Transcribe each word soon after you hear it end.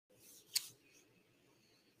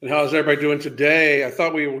And how's everybody doing today? I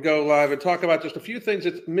thought we would go live and talk about just a few things.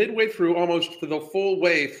 It's midway through, almost to the full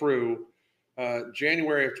way through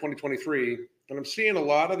January of 2023. And I'm seeing a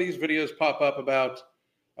lot of these videos pop up about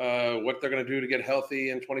what they're going to do to get healthy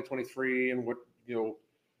in 2023 and what,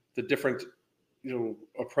 the different,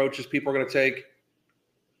 approaches people are going to take.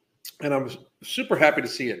 And I'm super happy to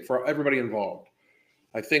see it for everybody involved.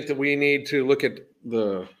 I think that we need to look at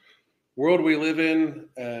the world we live in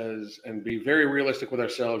and be very realistic with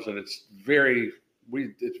ourselves that it's very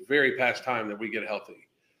past time that we get healthy,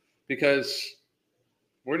 because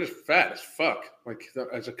we're just fat as fuck. Like,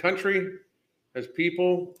 as a country, as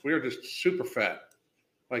people, we are just super fat,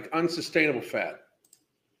 like unsustainable fat.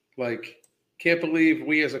 Like, can't believe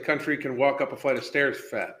we as a country can walk up a flight of stairs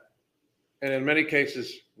fat. And in many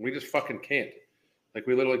cases, we just fucking can't. Like,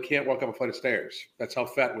 we literally can't walk up a flight of stairs. That's how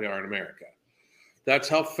fat we are in America. That's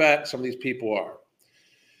how fat some of these people are.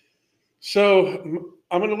 So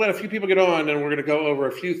I'm going to let a few people get on, and we're going to go over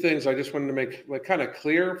a few things I just wanted to make kind of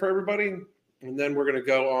clear for everybody, and then we're going to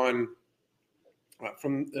go on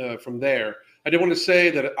from there. I did want to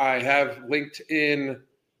say that I have linked in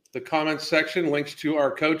the comments section links to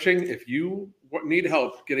our coaching if you need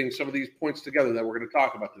help getting some of these points together that we're going to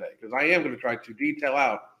talk about today, because I am going to try to detail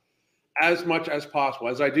out as much as possible,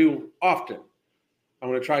 as I do often. I'm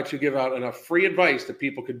going to try to give out enough free advice that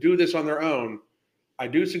people could do this on their own. I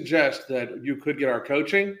do suggest that you could get our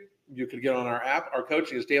coaching. You could get on our app. Our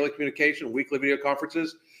coaching is daily communication, weekly video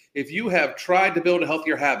conferences. If you have tried to build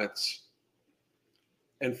healthier habits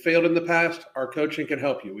and failed in the past, our coaching can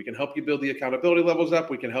help you. We can help you build the accountability levels up.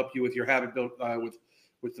 We can help you with your habit build,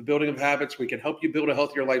 with the building of habits. We can help you build a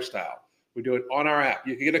healthier lifestyle. We do it on our app.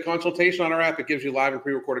 You can get a consultation on our app. It gives you live and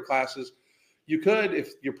pre-recorded classes. You could,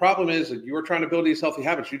 if your problem is that you are trying to build these healthy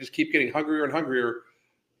habits, you just keep getting hungrier and hungrier.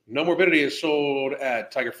 No Morbidity is sold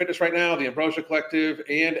at Tiger Fitness right now, the Ambrosia Collective,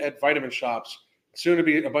 and at vitamin shops, soon to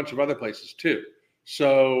be a bunch of other places too.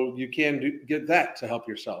 So you can get that to help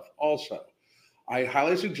yourself also. I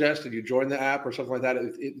highly suggest that you join the app or something like that.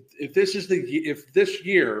 If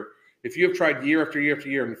you have tried year after year after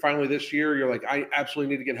year, and finally this year you're like, I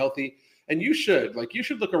absolutely need to get healthy, and you should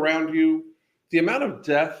look around you, the amount of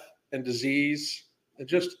death and disease and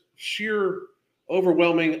just sheer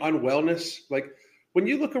overwhelming unwellness. Like, when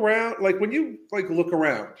you look around,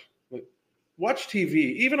 watch TV,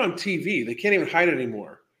 even on TV, they can't even hide it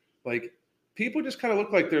anymore. Like, people just kind of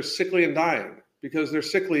look like they're sickly and dying because they're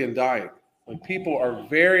sickly and dying. Like, people are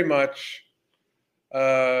very much,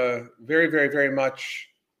 very much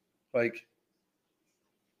like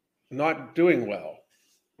not doing well,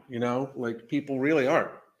 like people really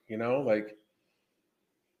aren't, like,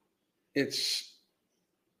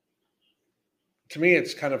 to me,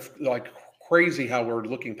 it's kind of like crazy how we're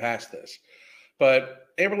looking past this. But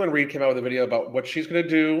Amberlynn Reid came out with a video about what she's going to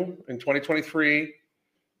do in 2023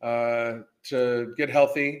 to get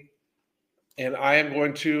healthy. And I am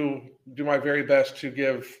going to do my very best to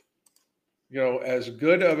give, as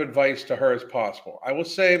good of advice to her as possible. I will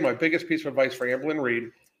say my biggest piece of advice for Amberlynn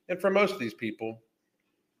Reid, and for most of these people,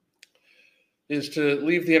 is to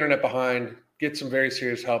leave the internet behind, get some very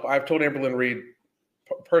serious help. I've told Amberlynn Reid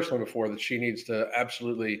personally before that she needs to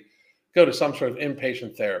absolutely go to some sort of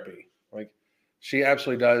inpatient therapy. Like, she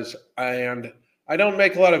absolutely does. And I don't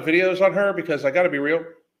make a lot of videos on her because I got to be real.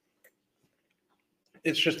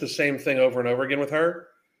 It's just the same thing over and over again with her.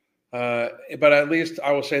 But at least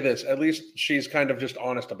I will say this, at least she's kind of just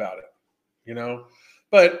honest about it,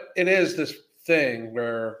 but it is this thing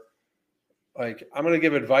where, like, I'm going to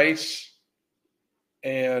give advice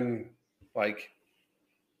and, like,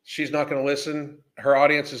 she's not going to listen. Her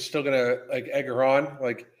audience is still going to, like, egg her on.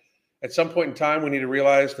 Like, at some point in time, we need to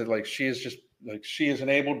realize that, like, she is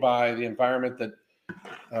enabled by the environment that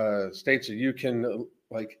states that you can,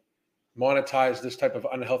 like, monetize this type of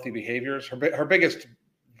unhealthy behaviors. Her biggest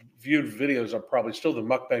viewed videos are probably still the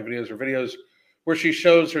mukbang videos, or videos where she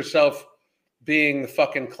shows herself being the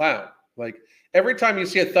fucking clown. Like, every time you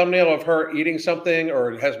see a thumbnail of her eating something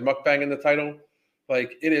or it has mukbang in the title,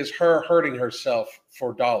 like, it is her hurting herself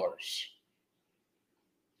for dollars.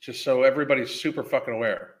 Just so everybody's super fucking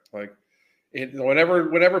aware. Like,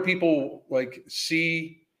 whenever people, like,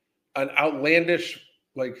 see an outlandish,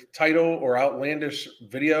 like, title or outlandish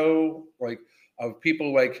video, like, of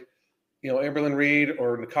people like, Amberlynn Reid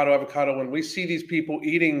or Nikado Avocado, when we see these people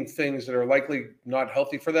eating things that are likely not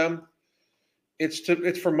healthy for them,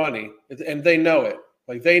 it's for money, and they know it.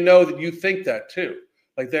 Like, they know that you think that too.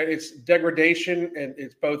 Like, it's degradation, and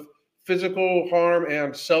it's both physical harm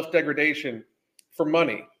and self-degradation for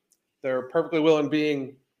money. They're perfectly willing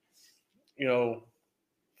being,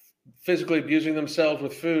 physically abusing themselves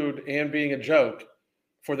with food and being a joke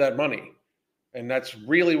for that money. And that's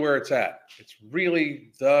really where it's at. It's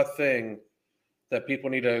really the thing that people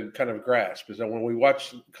need to kind of grasp, is that when we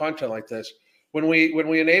watch content like this, when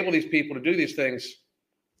we enable these people to do these things,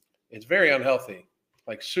 it's very unhealthy,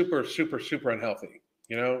 like super, super, super unhealthy,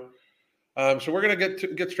 you know? So we're going to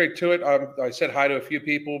get straight to it. I said hi to a few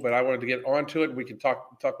people, but I wanted to get onto it. We can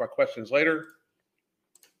talk about questions later.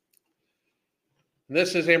 And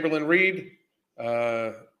this is Amberlynn Reid.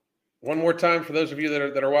 One more time, for those of you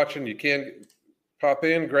that are watching, you can pop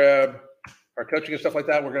in, grab our coaching and stuff like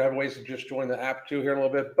that. We're going to have ways to just join the app too here in a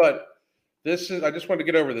little bit. But I just wanted to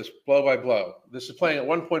get over this blow by blow. This is playing at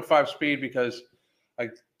 1.5 speed because I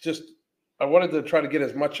wanted to try to get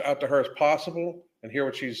as much out to her as possible and hear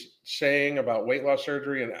what she's saying about weight loss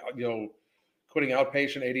surgery and, quitting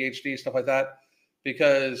outpatient, ADHD, stuff like that.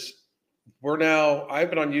 Because I've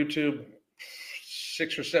been on YouTube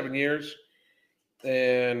 6 or 7 years,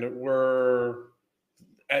 and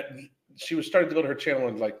she was starting to build her channel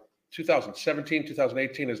in like 2017,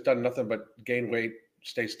 2018, has done nothing but gain weight,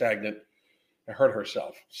 stay stagnant, and hurt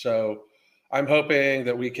herself. So I'm hoping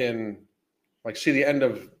that we can see the end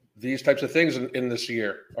of these types of things in this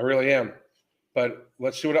year. I really am. But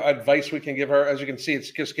let's see what advice we can give her. As you can see,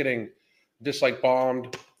 it's just getting dislike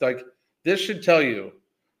bombed. Like, this should tell you,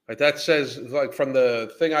 like, that says, like, from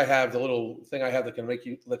the thing I have, the little thing I have that can let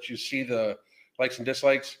you see the likes and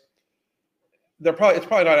dislikes. It's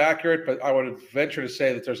probably not accurate, but I would venture to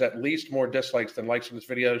say that there's at least more dislikes than likes in this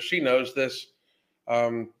video. She knows this.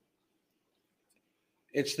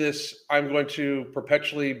 It's this, I'm going to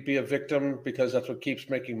perpetually be a victim because that's what keeps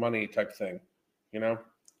making money type thing,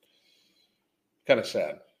 Kind of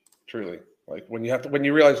sad, truly. Like, when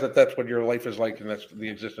you realize that that's what your life is like and that's the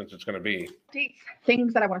existence it's going to be.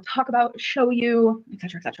 Things that I want to talk about, show you,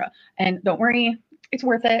 etc., etc. And don't worry, it's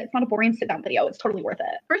worth it. It's not a boring sit down video. It's totally worth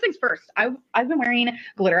it. First things first, I've been wearing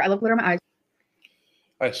glitter. I love glitter in my eyes.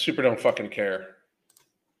 I super don't fucking care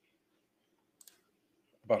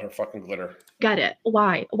about her fucking glitter. Get it.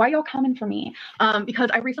 Why y'all coming for me? Because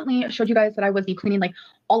I recently showed you guys that I was deep cleaning like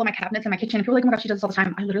all of my cabinets in my kitchen. People are like, oh my gosh, she does this all the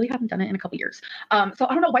time. I literally haven't done it in a couple years. So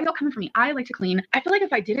I don't know why y'all coming for me. I like to clean. I feel like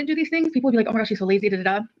if I didn't do these things, people would be like, oh my gosh, she's so lazy,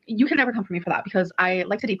 You can never come for me for that, because I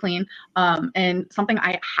like to deep clean. And something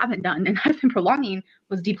I haven't done and I've been prolonging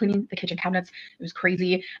was deep cleaning the kitchen cabinets. It was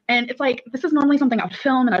crazy. And it's like, this is normally something I would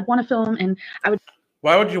film and I'd want to film, and I would.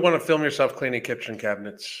 Why would you want to film yourself cleaning kitchen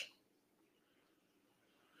cabinets?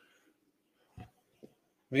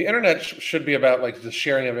 The internet should be about like the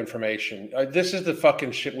sharing of information. This is the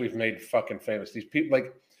fucking shit we've made fucking famous. These people,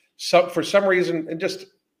 for some reason, and just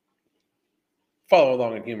follow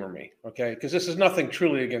along and humor me, okay? Because this is nothing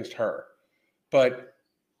truly against her, but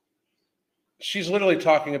she's literally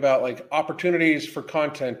talking about like opportunities for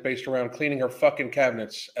content based around cleaning her fucking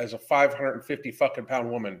cabinets as a 550 fucking pound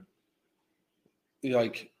woman,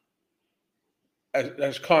 like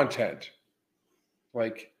as content,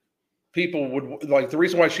 like. People would like, the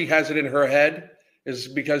reason why she has it in her head is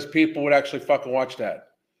because people would actually fucking watch that.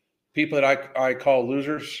 People that I call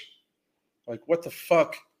losers. Like, what the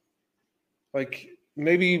fuck? Like,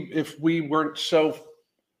 maybe if we weren't so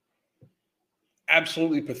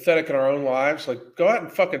absolutely pathetic in our own lives, like, go out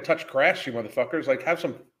and fucking touch grass, you motherfuckers. Like, have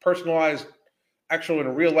some personalized, actual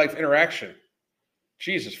and real life interaction.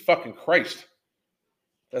 Jesus fucking Christ.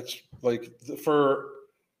 That's like, for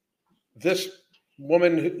this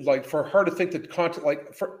woman, like, for her to think that content,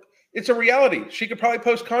 it's a reality. She could probably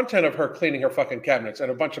post content of her cleaning her fucking cabinets,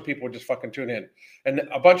 and a bunch of people would just fucking tune in, and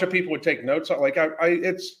a bunch of people would take notes. Like,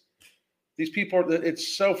 it's these people.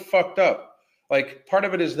 It's so fucked up. Like, part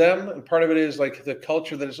of it is them, and part of it is like the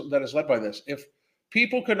culture that is led by this. If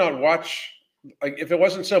people could not watch, like, if it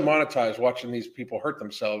wasn't so monetized, watching these people hurt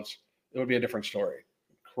themselves, it would be a different story.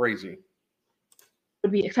 Crazy.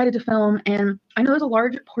 Would be excited to film, and I know there's a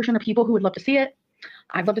large portion of people who would love to see it.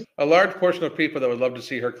 I'd love to see a large portion of people that would love to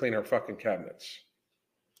see her clean her fucking cabinets.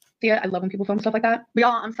 Yeah, I love when people film stuff like that. But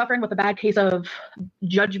y'all, I'm suffering with a bad case of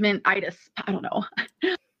judgment-itis. I don't know.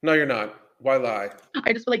 No, you're not. Why lie?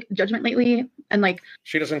 I just feel like judgment lately, and like,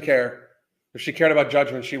 she doesn't care. If she cared about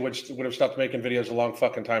judgment, she would have stopped making videos a long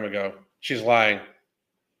fucking time ago. She's lying.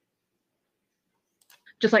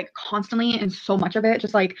 Just like constantly, and so much of it,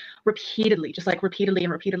 just like repeatedly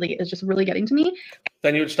is just really getting to me.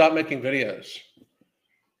 Then you would stop making videos.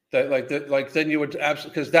 Then you would absolutely,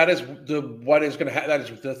 because that is that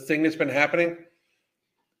is the thing that's been happening.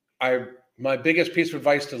 My biggest piece of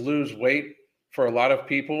advice to lose weight for a lot of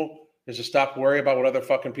people is to stop worrying about what other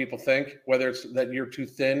fucking people think, whether it's that you're too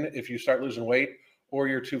thin if you start losing weight, or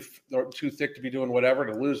you're too thick to be doing whatever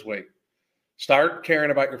to lose weight. Start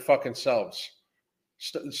caring about your fucking selves.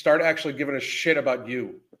 Start actually giving a shit about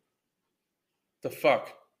you. The fuck?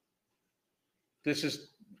 This is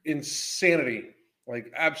insanity.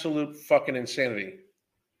 Like absolute fucking insanity.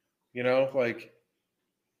 You know, like.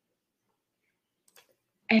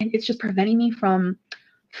 And it's just preventing me from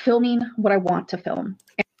filming what I want to film.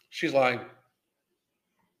 She's lying.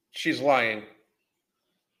 She's lying.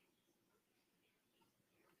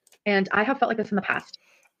 And I have felt like this in the past.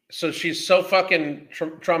 So she's so fucking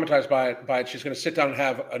traumatized by it. She's going to sit down and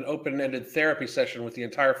have an open-ended therapy session with the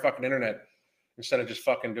entire fucking internet instead of just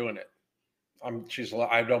fucking doing it.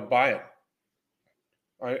 I don't buy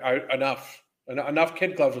it. Enough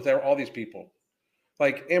kid gloves with all these people.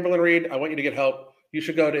 Like Amberlynn Reid, I want you to get help. You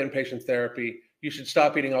should go to inpatient therapy. You should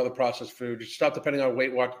stop eating all the processed food. You should stop depending on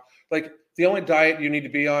Weight Watch. Like the only diet you need to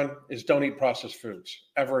be on is don't eat processed foods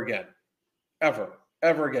ever again. Ever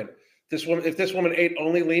again. If this woman ate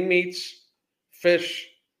only lean meats, fish,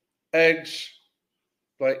 eggs,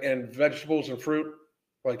 and vegetables and fruit,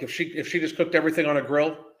 like if she just cooked everything on a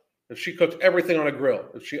grill, if she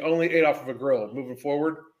only ate off of a grill moving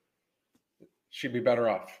forward, she'd be better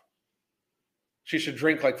off. She should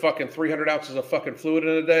drink like fucking 300 ounces of fucking fluid in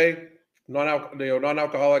a day,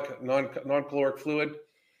 non-alcoholic, non-caloric fluid,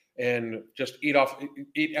 and just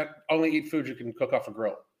only eat food you can cook off a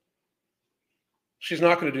grill. She's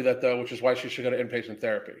not going to do that, though, which is why she should go to inpatient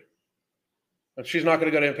therapy. And she's not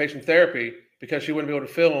going to go to inpatient therapy because she wouldn't be able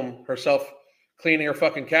to film herself cleaning her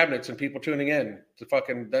fucking cabinets and people tuning in to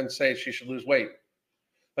fucking then say she should lose weight.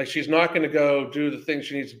 Like, she's not going to go do the things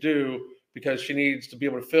she needs to do because she needs to be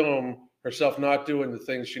able to film herself not doing the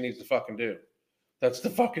things she needs to fucking do. That's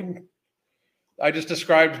the fucking... I just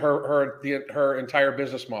described her entire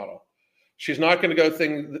business model. She's not going to go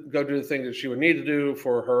do the things that she would need to do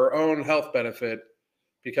for her own health benefit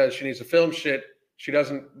because she needs to film shit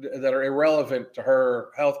that are irrelevant to her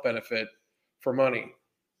health benefit for money.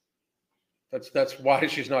 That's why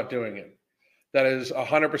she's not doing it. That is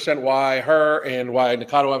 100% why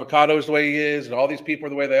Nikado Avocado is the way he is and all these people are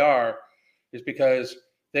the way they are, is because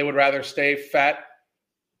they would rather stay fat,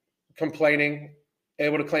 complaining,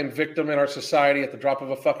 able to claim victim in our society at the drop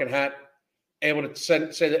of a fucking hat, able to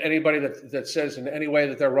say that anybody that says in any way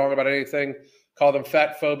that they're wrong about anything, call them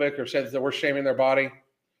fat phobic or say that we're shaming their body.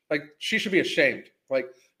 Like, she should be ashamed. Like,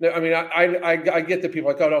 I mean, I get that people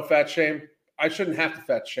are like, oh, no, fat shame. I shouldn't have to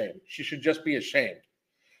fat shame. She should just be ashamed.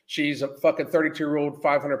 She's a fucking 32-year-old,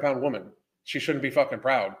 500-pound woman. She shouldn't be fucking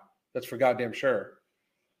proud. That's for goddamn sure.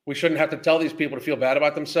 We shouldn't have to tell these people to feel bad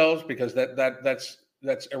about themselves because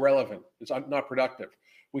that's irrelevant. It's not productive.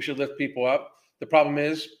 We should lift people up. The problem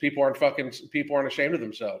is people aren't ashamed of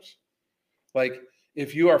themselves. Like,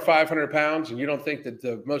 if you are 500 pounds and you don't think that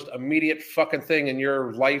the most immediate fucking thing in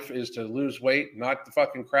your life is to lose weight, not the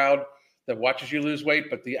fucking crowd that watches you lose weight,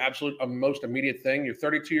 but the absolute most immediate thing, you're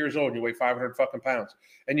 32 years old, you weigh 500 fucking pounds,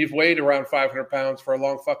 and you've weighed around 500 pounds for a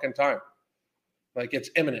long fucking time. Like, it's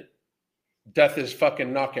imminent. Death is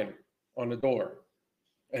fucking knocking on the door,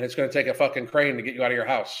 and it's going to take a fucking crane to get you out of your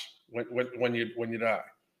house when you die.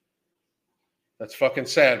 That's fucking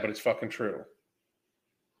sad, but it's fucking true.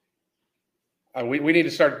 We need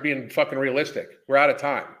to start being fucking realistic. We're out of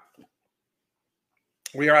time.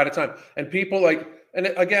 We are out of time. And people and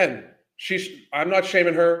again, I'm not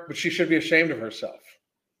shaming her, but she should be ashamed of herself.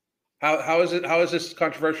 How is this a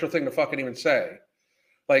controversial thing to fucking even say?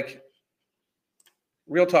 Like,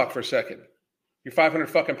 real talk for a second. You're 500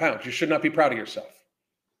 fucking pounds. You should not be proud of yourself.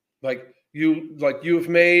 You've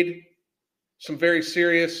made some very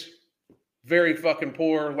serious, very fucking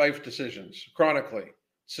poor life decisions, chronically,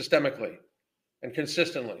 systemically, and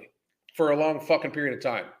consistently for a long fucking period of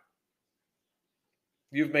time.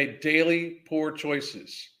 You've made daily poor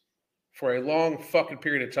choices for a long fucking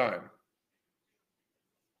period of time.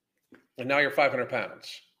 And now you're 500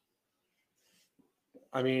 pounds.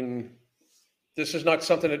 I mean, this is not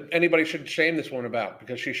something that anybody should shame this woman about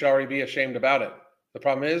because she should already be ashamed about it. The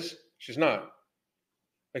problem is she's not.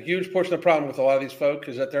 A huge portion of the problem with a lot of these folk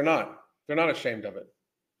is that they're not ashamed of it.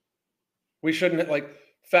 We shouldn't,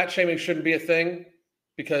 fat shaming shouldn't be a thing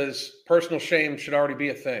because personal shame should already be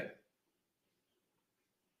a thing.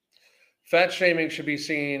 Fat shaming should be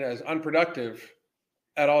seen as unproductive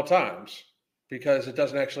at all times because it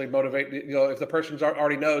doesn't actually motivate, if the person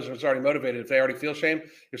already knows or is already motivated, if they already feel shame,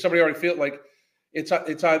 if somebody already feel like it's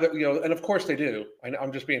either, and of course they do.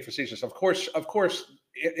 I'm just being facetious. Of course,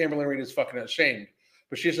 Amberlynn Reid is fucking ashamed,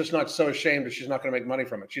 but she's just not so ashamed that she's not going to make money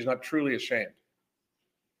from it. She's not truly ashamed.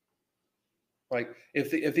 Like,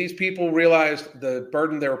 if these people realized the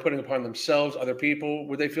burden they were putting upon themselves, other people,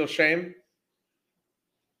 would they feel shame?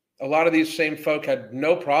 A lot of these same folk had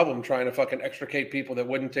no problem trying to fucking extricate people that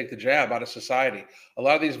wouldn't take the jab out of society. A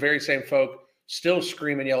lot of these very same folk still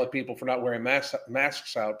scream and yell at people for not wearing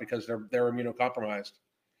masks out because they're immunocompromised.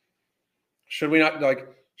 Should we not like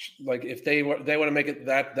if they want to make it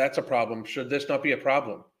that's a problem? Should this not be a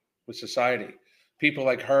problem with society? People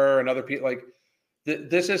like her and other people like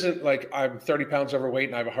this isn't like I'm 30 pounds overweight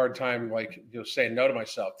and I have a hard time like saying no to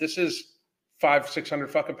myself. This is 500-600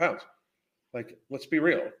 fucking pounds. Like, let's be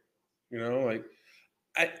real. Like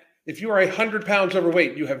if you are 100 pounds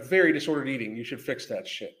overweight, you have very disordered eating. You should fix that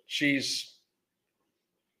shit. She's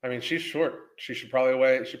short. She's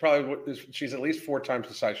at least 4 times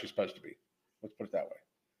the size she's supposed to be. Let's put it that way.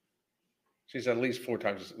 She's at least 4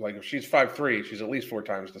 times, like if she's 5'3", she's at least 4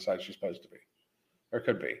 times the size she's supposed to be. Or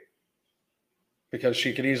could be. Because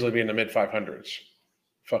she could easily be in the mid 500s.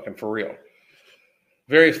 Fucking for real.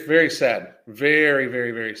 Very, very sad. Very,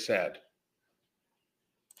 very, very sad.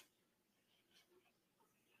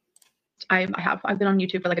 I've been on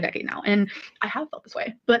YouTube for like a decade now, and I have felt this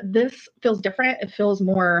way, but this feels different. It feels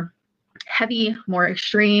more heavy, more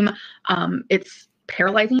extreme. It's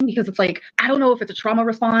paralyzing because it's like, I don't know if it's a trauma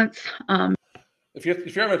response. If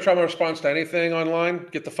you're having a trauma response to anything online,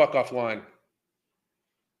 get the fuck offline.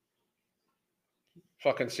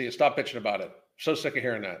 Fucking see it. Stop bitching about it. So sick of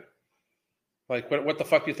hearing that. Like, what the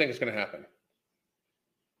fuck do you think is going to happen?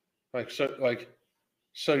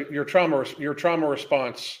 So your trauma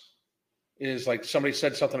response is like somebody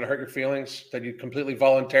said something to hurt your feelings that you completely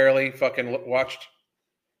voluntarily fucking watched.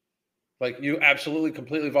 Like you absolutely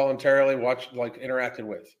completely voluntarily watched, like interacted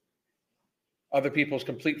with other people's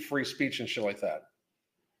complete free speech and shit like that.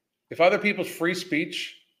 If other people's free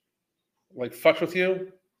speech like fucks with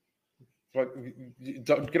you, like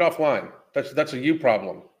get offline. That's a you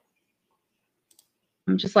problem.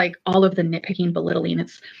 I'm just like all of the nitpicking, belittling.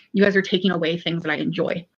 It's you guys are taking away things that I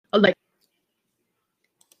enjoy. Like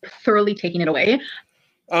thoroughly taking it away.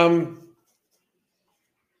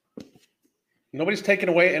 Nobody's taking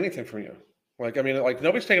away anything from you. Like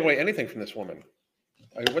nobody's taking away anything from this woman.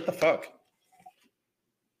 What the fuck?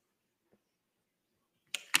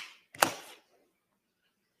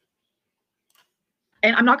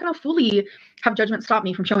 And I'm not going to fully have judgment stop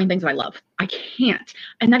me from showing things that I love. I can't.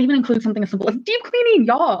 And that even includes something as simple as deep cleaning,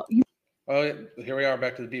 y'all. Oh, here we are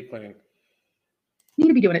back to the deep cleaning. Need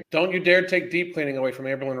to be doing it. Don't you dare take deep cleaning away from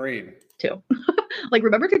Amberlynn Reid. Too. Like,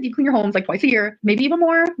 remember to deep clean your homes like twice a year, maybe even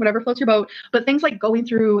more, whatever floats your boat. But things like going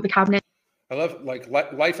through the cabinet. I love like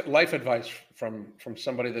life advice from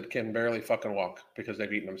somebody that can barely fucking walk because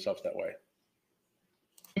they've eaten themselves that way.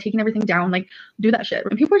 Taking everything down, like do that shit.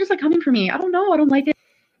 And people are just like coming for me. I don't know. I don't like it.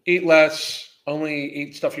 Eat less. Only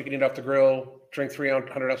eat stuff you can eat off the grill. Drink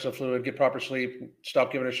 300 ounces of fluid. Get proper sleep.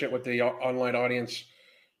 Stop giving a shit what the online audience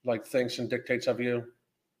like thinks and dictates of you.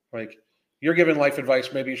 Like you're giving life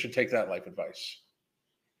advice. Maybe you should take that life advice.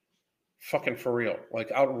 Fucking for real.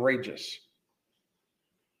 Like outrageous.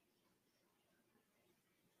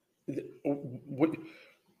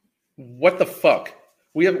 What the fuck?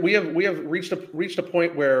 We have reached a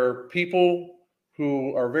point where people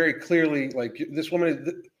who are very clearly like this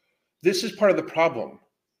woman. This is part of the problem.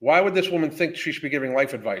 Why would this woman think she should be giving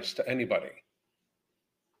life advice to anybody?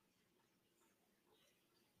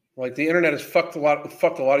 Like the internet has fucked a lot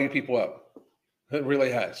of you people up. It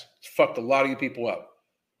really has. It's fucked a lot of you people up.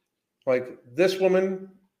 Like this woman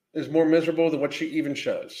is more miserable than what she even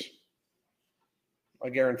shows. I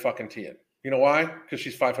guarantee it. You know why? Because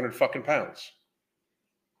she's 500 fucking pounds.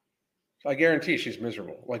 I guarantee she's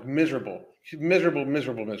miserable. Like miserable. She's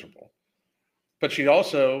miserable. But she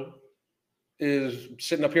also is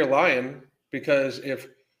sitting up here lying because if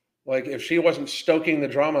she wasn't stoking the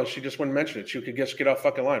drama, she just wouldn't mention it. She could just get off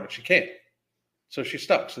fucking line, but she can't. So she's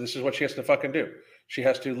stuck. So this is what she has to fucking do. She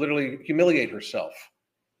has to literally humiliate herself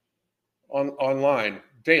online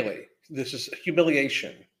daily. This is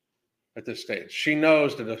humiliation at this stage. She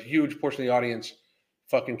knows that a huge portion of the audience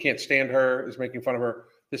fucking can't stand her, is making fun of her.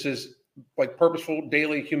 This is like purposeful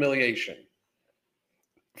daily humiliation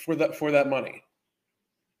for that money.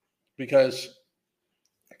 Because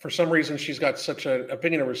for some reason she's got such an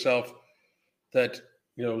opinion of herself that,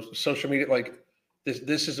 you know, social media, like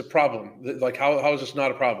this is a problem. Like how is this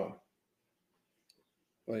not a problem?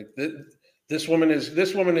 Like this woman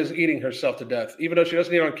is eating herself to death, even though she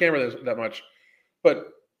doesn't eat on camera that much, but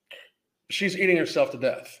she's eating herself to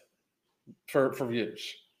death for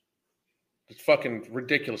views. It's fucking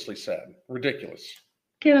ridiculously sad. Ridiculous.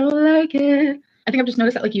 I don't like it. I think I've just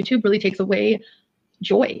noticed that like YouTube really takes away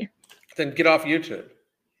joy. Then get off YouTube.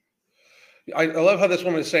 I love how this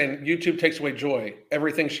woman is saying YouTube takes away joy.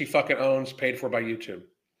 Everything she fucking owns paid for by YouTube.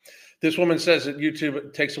 This woman says that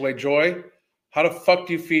YouTube takes away joy. How the fuck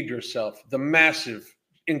do you feed yourself? The massive,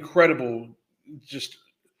 incredible, just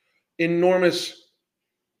enormous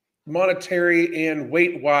monetary and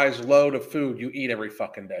weight-wise load of food you eat every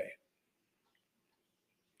fucking day.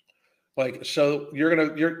 Like, so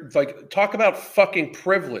you're like, talk about fucking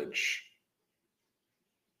privilege.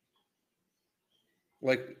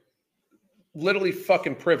 Like, literally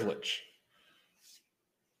fucking privilege.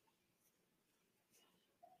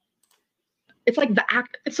 It's like the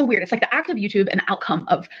act, it's so weird. It's like the act of YouTube and the outcome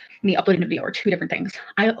of me uploading a video are two different things.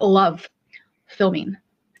 I love filming,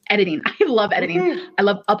 editing. I love editing. Mm-hmm. I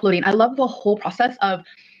love uploading. I love the whole process of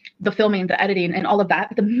the filming, the editing, and all of that.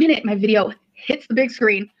 But the minute my video hits the big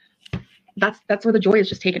screen, that's where the joy is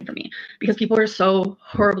just taken from me, because people are so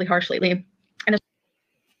horribly harsh lately. And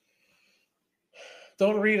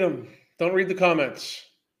don't read them. Don't read the comments.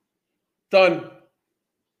 Done.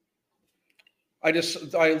 I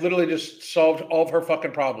literally just solved all of her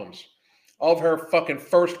fucking problems. All of her fucking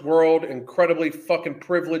first world, incredibly fucking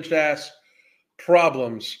privileged ass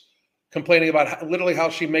problems, complaining about literally how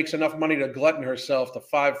she makes enough money to glutton herself to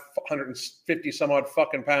 550 some odd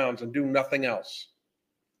fucking pounds and do nothing else.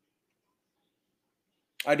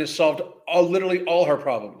 I just solved literally all her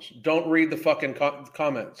problems. Don't read the fucking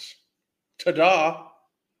comments. Ta-da.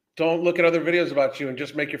 Don't look at other videos about you and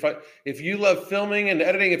just make your fight. If you love filming and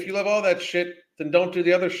editing, if you love all that shit, then don't do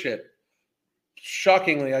the other shit.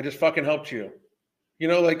 Shockingly, I just fucking helped you. You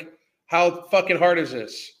know, like, how fucking hard is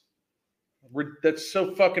this? That's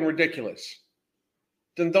so fucking ridiculous.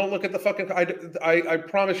 Then don't look at the fucking. I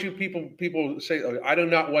promise you, people say, I do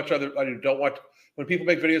not watch other. Don't watch when people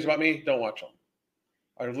make videos about me. Don't watch them.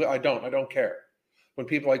 I don't care. When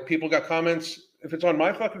people got comments, if it's on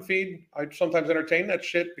my fucking feed, I sometimes entertain that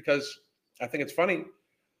shit because I think it's funny.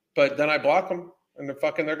 But then I block them and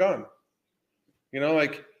they're gone. You know,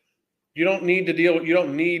 like, you don't need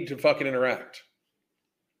to fucking interact.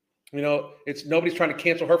 You know, nobody's trying to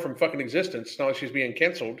cancel her from fucking existence. It's not like she's being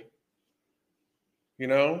canceled. You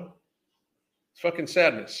know? It's fucking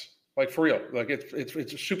sadness. Like, for real. Like,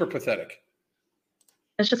 it's super pathetic.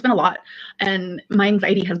 It's just been a lot. And my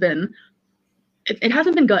anxiety has been, it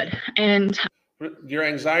hasn't been good. And your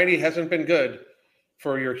anxiety hasn't been good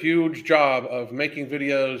for your huge job of making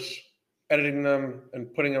videos, editing them,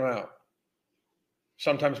 and putting them out.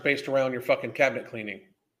 Sometimes based around your fucking cabinet cleaning.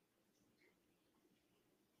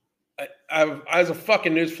 As a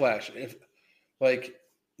fucking newsflash,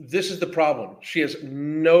 this is the problem. She has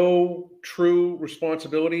no true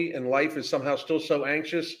responsibility, and life is somehow still so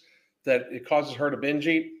anxious that it causes her to binge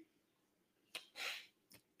eat.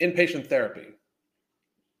 Inpatient therapy.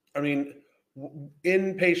 I mean,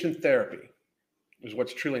 inpatient therapy is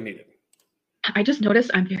what's truly needed. I just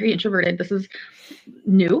noticed I'm very introverted. This is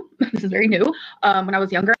new. This is very new. When I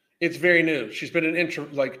was younger, it's very new. She's been an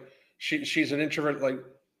introvert. Like, she's an introvert. Like,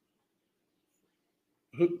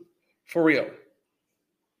 who, for real?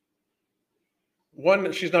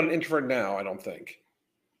 One, she's not an introvert now, I don't think.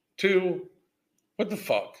 Two, what the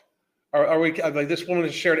fuck? Are we like, this woman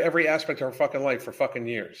has shared every aspect of her fucking life for fucking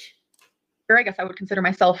years? I guess I would consider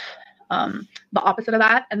myself the opposite of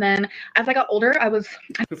that. And then as I got older,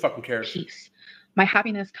 who fucking cares? Peace. My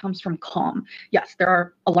happiness comes from calm. Yes, there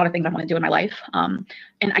are a lot of things I want to do in my life. And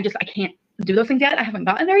I can't do those things yet. I haven't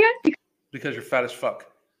gotten there yet. Because you're fat as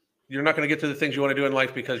fuck. You're not going to get to the things you want to do in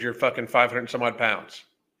life because you're fucking 500 and some odd pounds.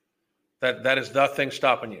 That is the thing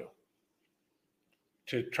stopping you.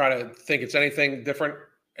 To try to think it's anything different.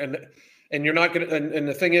 And you're not going to, and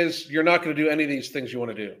the thing is, you're not going to do any of these things you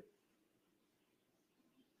want to do.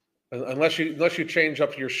 Unless you change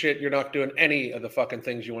up your shit, you're not doing any of the fucking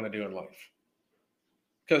things you want to do in life.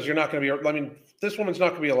 Because you're not going to be, I mean, this woman's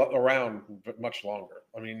not going to be around much longer.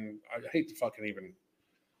 I mean, I hate to fucking even,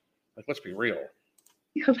 like, let's be real.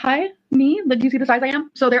 Because me, like, you see the size I am?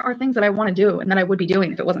 So there are things that I want to do and that I would be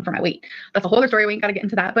doing if it wasn't for my weight. That's a whole other story. We ain't got to get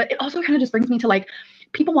into that. But it also kind of just brings me to, like,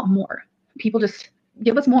 people want more. People just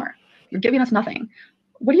give us more. You're giving us nothing.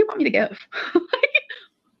 What do you want me to give?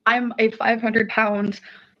 I'm a 500-pound,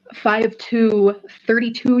 5'2",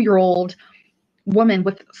 32-year-old woman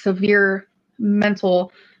with severe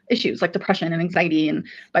mental issues like depression and anxiety and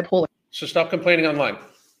bipolar. So stop complaining online.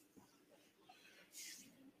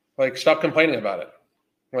 Like, stop complaining about it.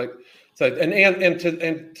 Like, so, and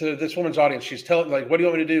to this woman's audience, she's telling, like, what do you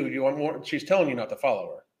want me to do? You want more? She's telling you not to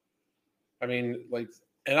follow her. I mean, like,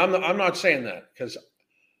 and I'm not saying that because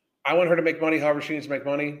I want her to make money however she needs to make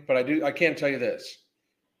money. But I can tell you this.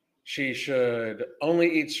 She should only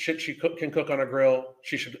eat shit she can cook on a grill.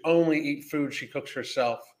 She should only eat food she cooks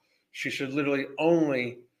herself. She should literally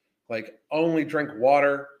only drink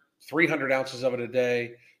water, 300 ounces of it a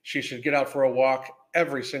day. She should get out for a walk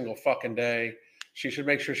every single fucking day. She should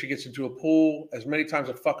make sure she gets into a pool as many times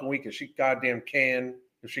a fucking week as she goddamn can,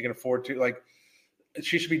 if she can afford to. Like,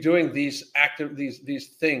 she should be doing these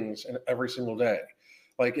things every single day.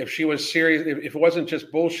 Like, if she was serious, if it wasn't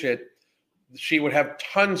just bullshit, she would have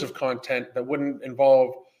tons of content that wouldn't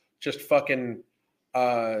involve just fucking,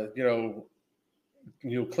 clean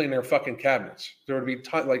her fucking cabinets. There would be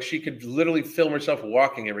like, she could literally film herself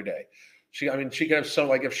walking every day. She could have so,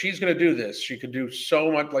 like, if she's going to do this, she could do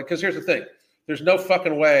so much. Like, because here's the thing, there's no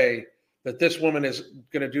fucking way that this woman is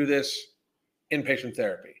going to do this inpatient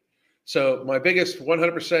therapy. So my biggest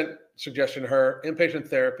 100% suggestion to her, inpatient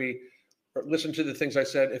therapy. Listen to the things I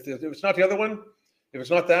said. If it's not the other one, if it's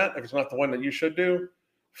not that, if it's not the one that you should do,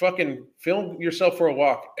 fucking film yourself for a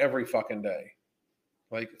walk every fucking day.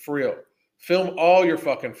 Like, for real. Film all your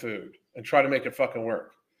fucking food and try to make it fucking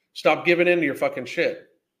work. Stop giving in to your fucking shit.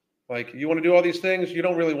 Like, you want to do all these things, you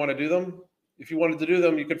don't really want to do them. If you wanted to do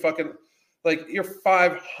them, you could fucking, like, you're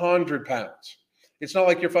 500 pounds. It's not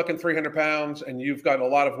like you're fucking 300 pounds and you've got a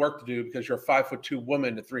lot of work to do because you're a 5'2"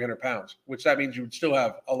 woman at 300 pounds, which that means you would still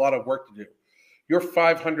have a lot of work to do. You're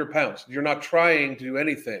 500 pounds. You're not trying to do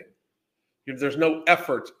anything. There's no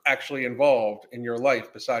effort actually involved in your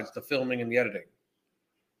life besides the filming and the editing.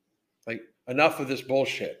 Like, enough of this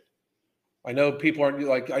bullshit. I know people aren't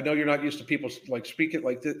like, I know you're not used to people like speaking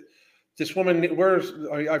like this woman.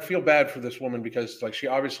 I feel bad for this woman because, like, she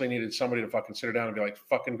obviously needed somebody to fucking sit her down and be like,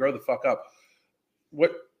 fucking grow the fuck up.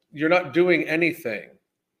 What, you're not doing anything.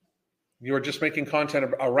 You're just making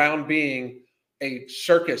content around being a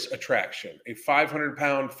circus attraction, a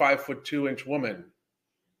 500-pound, 5'2" woman.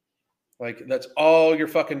 Like, that's all you're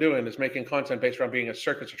fucking doing is making content based around being a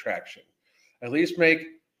circus attraction. At least make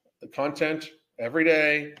the content every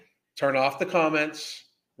day. Turn off the comments,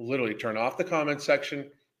 literally turn off the comment section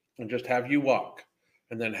and just have you walk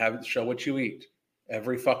and then show what you eat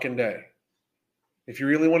every fucking day. If you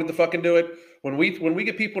really wanted to fucking do it, when we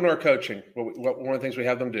get people in our coaching, one of the things we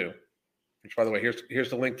have them do, which, by the way, here's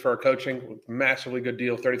the link for our coaching, massively good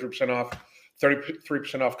deal, 33%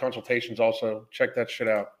 off consultations also. Check that shit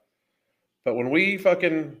out. But when we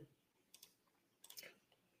fucking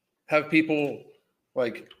have people,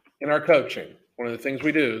 like, in our coaching, one of the things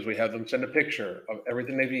we do is we have them send a picture of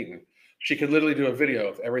everything they've eaten. She could literally do a video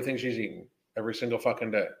of everything she's eaten every single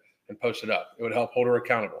fucking day and post it up. It would help hold her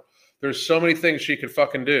accountable. There's so many things she could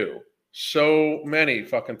fucking do. So many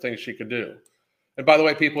fucking things she could do. And by the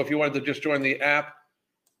way, people, if you wanted to just join the app,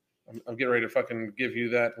 I'm getting ready to fucking give you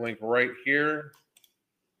that link right here.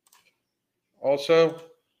 Also,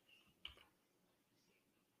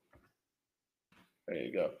 there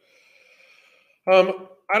you go.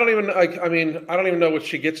 I don't even know what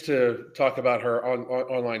she gets to talk about her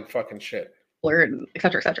online fucking shit. Or et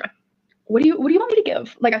cetera, et cetera. What do you want me to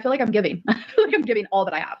give? Like, I feel like I'm giving. I feel like I'm giving all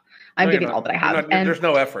that I have. I'm giving all that I have. And there's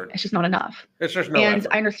no effort. It's just not enough. It's just no effort. And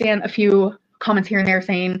I understand a few comments here and there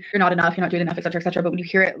saying you're not enough, you're not doing enough, et cetera, et cetera. But when you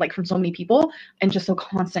hear it, like, from so many people and just so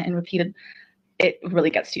constant and repeated, it really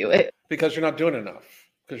gets to you. Because you're not doing enough.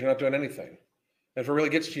 Because you're not doing anything. If it really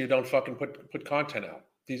gets to you, don't fucking put content out.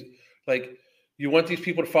 You want these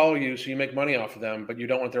people to follow you so you make money off of them, but you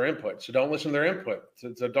don't want their input. So don't listen to their input.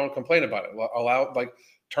 So don't complain about it.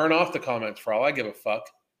 Turn off the comments for all I give a fuck.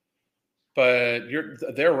 But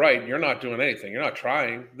they're right. You're not doing anything. You're not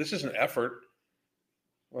trying. This isn't effort.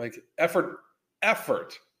 Like, effort.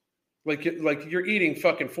 Like you're eating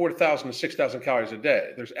fucking 4,000 to 6,000 calories a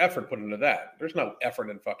day. There's effort put into that. There's no effort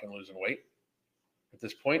in fucking losing weight at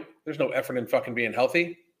this point. There's no effort in fucking being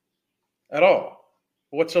healthy at all.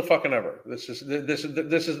 Whatsoever. This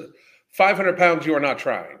is 500 pounds. You are not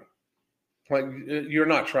trying. Like, you're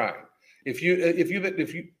not trying. If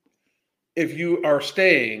you are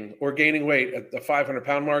staying or gaining weight at the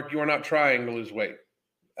 500-pound mark, you are not trying to lose weight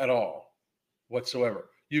at all whatsoever.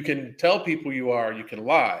 You can tell people you are, you can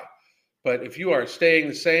lie, but if you are staying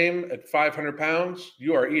the same at 500 pounds,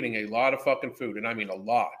 you are eating a lot of fucking food, and I mean a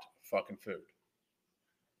lot of fucking food.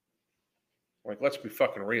 Like, let's be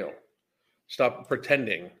fucking real. Stop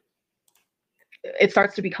pretending. It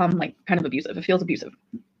starts to become, like, kind of abusive. It feels abusive.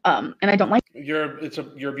 And I don't like You're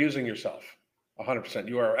abusing yourself. 100%.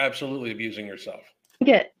 You are absolutely abusing yourself.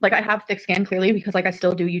 I have thick skin, clearly, because, like, I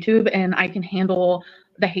still do YouTube and I can handle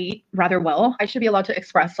the hate rather well. I should be allowed to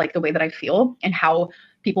express, like, the way that I feel and how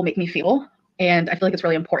people make me feel. And I feel like it's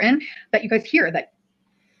really important that you guys hear that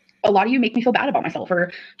a lot of you make me feel bad about myself,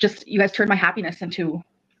 or just you guys turn my happiness into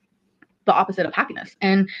the opposite of happiness.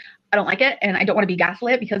 And I don't like it. And I don't want to be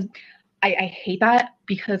gaslit, because I hate that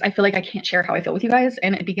because I feel like I can't share how I feel with you guys,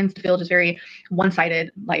 and it begins to feel just very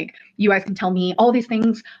one-sided. Like you guys can tell me all these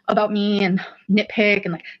things about me and nitpick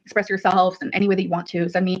and like express yourselves in any way that you want to.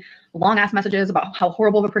 Send me long ass messages about how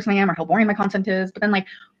horrible of a person I am or how boring my content is. But then like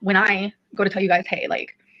when I go to tell you guys, hey,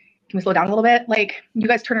 like, can we slow down a little bit? Like you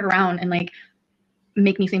guys turn it around and like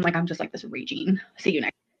make me seem like I'm just like this raging. See you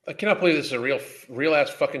next. I cannot believe this is a real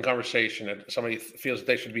ass fucking conversation that somebody feels that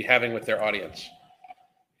they should be having with their audience.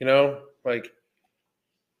 You know, like,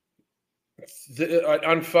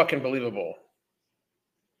 unfucking believable.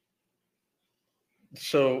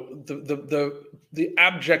 So the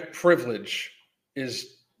abject privilege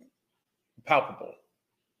is palpable.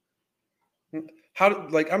 How,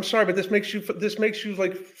 like, I'm sorry, but this makes you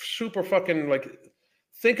like super fucking, like,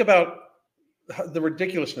 think about the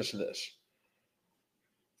ridiculousness of this.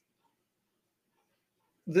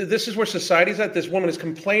 This is where society's at. This woman is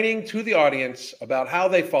complaining to the audience about how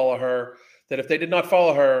they follow her, that if they did not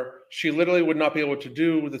follow her, she literally would not be able to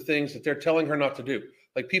do the things that they're telling her not to do.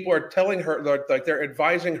 Like, people are telling her, like they're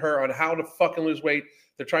advising her on how to fucking lose weight.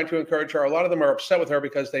 They're trying to encourage her. A lot of them are upset with her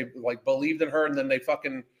because they like believed in her, and then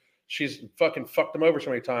she's fucking fucked them over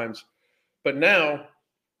so many times. But now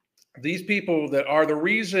these people that are the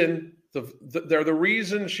reason, they're the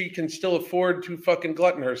reason she can still afford to fucking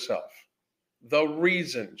glutton herself. The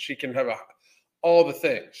reason she can have all the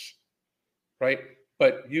things, right?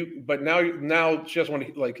 But now she doesn't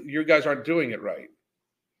want to, like, you guys aren't doing it right.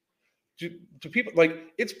 Do people,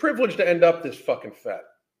 like, it's privilege to end up this fucking fat.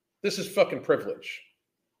 This is fucking privilege.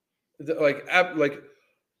 Like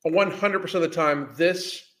 100% of the time,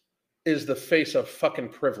 this is the face of fucking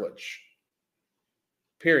privilege.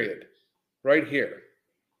 Period. Right here.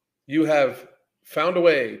 You have found a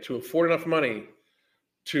way to afford enough money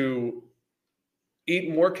to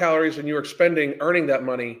eat more calories than you're expending earning that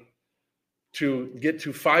money to get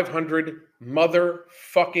to 500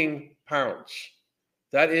 motherfucking pounds.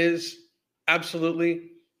 That is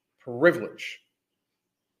absolutely privilege.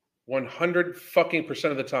 100 fucking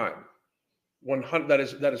percent of the time. 100, that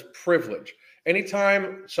is privilege.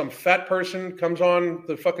 Anytime some fat person comes on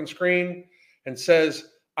the fucking screen and says,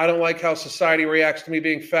 I don't like how society reacts to me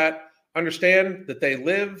being fat, understand that they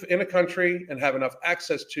live in a country and have enough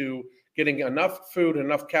access to getting enough food,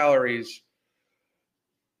 enough calories,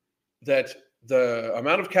 that the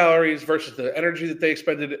amount of calories versus the energy that they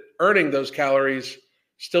expended earning those calories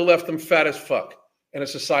still left them fat as fuck and a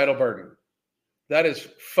societal burden. That is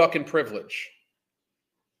fucking privilege.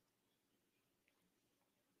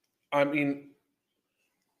 I mean,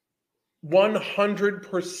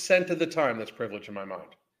 100% of the time, that's privilege in my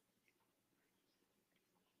mind.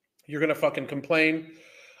 You're going to fucking complain,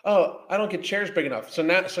 oh, I don't get chairs big enough. So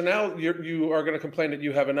now you are going to complain that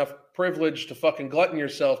you have enough privilege to fucking glutton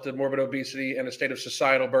yourself to morbid obesity and a state of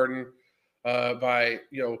societal burden by,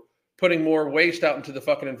 putting more waste out into the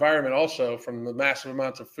fucking environment also from the massive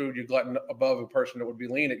amounts of food you glutton above a person that would be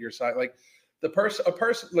lean at your side. Like, a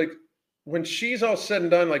person, like, when she's all said and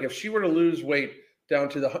done, like, if she were to lose weight down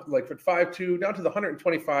to the, like, from 5'2", down to the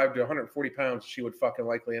 125 to 140 pounds, she would fucking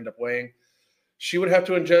likely end up weighing. She would have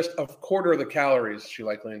to ingest a quarter of the calories she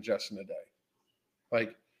likely ingests in a day.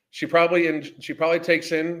 Like, she probably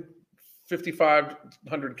takes in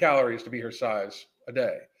 5,500 calories to be her size a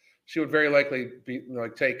day. She would very likely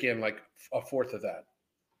take in like a fourth of that.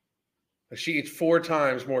 She eats 4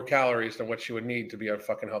 times more calories than what she would need to be a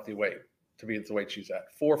fucking healthy weight, to be at the weight she's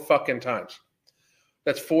at. 4 fucking times.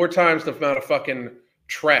 That's 4 times the amount of fucking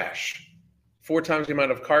trash. 4 times the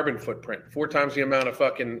amount of carbon footprint. 4 times the amount of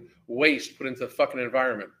fucking waste put into the fucking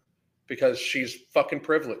environment because she's fucking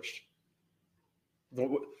privileged.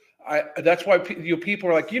 That's why people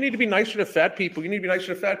are like, you need to be nicer to fat people. You need to be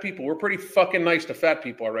nicer to fat people. We're pretty fucking nice to fat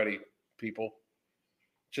people already, people.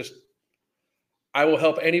 Just, I will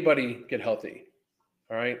help anybody get healthy.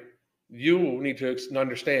 All right. You need to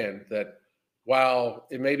understand that while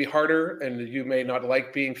it may be harder and you may not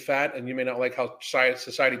like being fat and you may not like how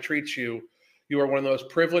society treats you, you are one of the most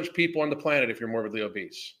privileged people on the planet if you're morbidly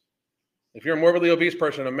obese. If you're a morbidly obese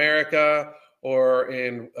person in America or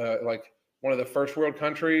in like one of the first world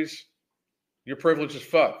countries, you're privileged as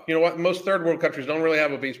fuck. You know what? Most third world countries don't really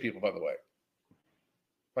have obese people, by the way.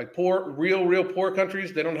 Like real poor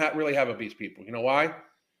countries, they don't really have obese people. You know why?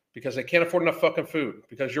 Because they can't afford enough fucking food.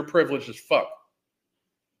 Because you're privileged as fuck.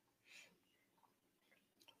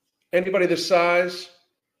 Anybody this size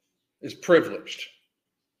is privileged.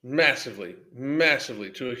 Massively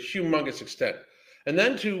to a humongous extent. And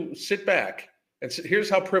then to sit back and here's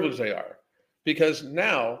how privileged they are. Because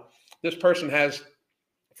now this person has,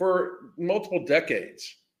 for multiple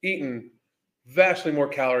decades, eaten vastly more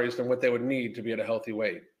calories than what they would need to be at a healthy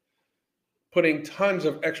weight. putting tons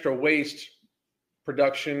of extra waste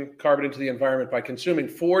production, carbon into the environment by consuming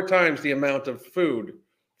 4 times the amount of food,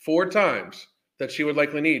 4 times that she would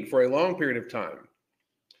likely need for a long period of time.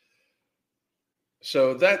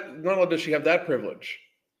 So that not only does she have that privilege,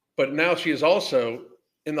 but now she is also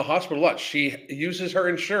in the hospital a lot. She uses her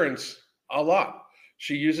insurance a lot.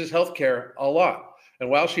 She uses healthcare a lot. And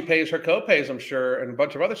while she pays her co-pays, I'm sure, and a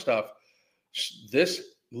bunch of other stuff, this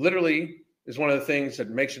literally is one of the things that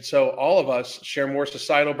makes it so all of us share more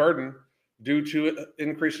societal burden due to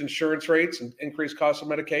increased insurance rates and increased costs of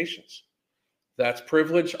medications. That's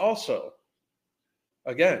privilege also.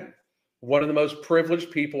 Again, one of the most privileged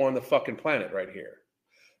people on the fucking planet right here.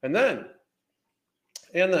 And then,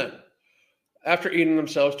 after eating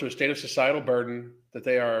themselves to a state of societal burden that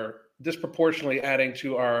they are disproportionately adding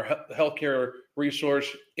to our healthcare resource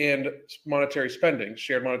and monetary spending,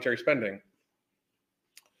 shared monetary spending,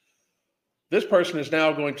 this person is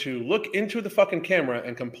now going to look into the fucking camera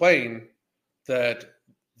and complain that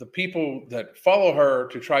the people that follow her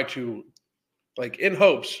to try to, like, in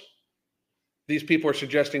hopes, these people are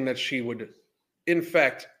suggesting that she would, in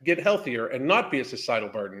fact, get healthier and not be a societal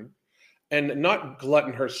burden and not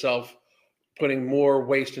glutton herself, putting more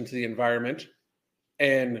waste into the environment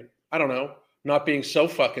and, I don't know, not being so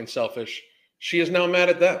fucking selfish. She is now mad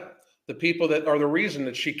at them, the people that are the reason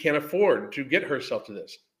that she can't afford to get herself to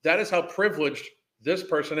this. That is how privileged this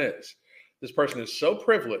person is. This person is so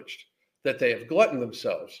privileged that they have gluttoned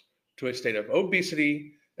themselves to a state of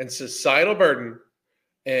obesity and societal burden,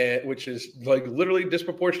 which is like literally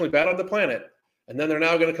disproportionately bad on the planet. And then they're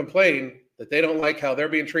now going to complain that they don't like how they're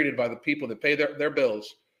being treated by the people that pay their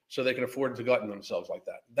bills so they can afford to glutton themselves like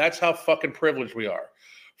that. That's how fucking privileged we are.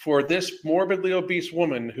 For this morbidly obese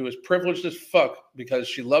woman who is privileged as fuck because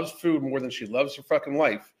she loves food more than she loves her fucking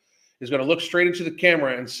life, is going to look straight into the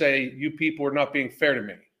camera and say, you people are not being fair to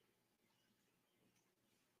me.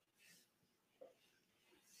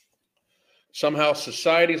 Somehow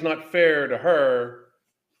society is not fair to her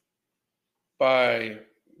by,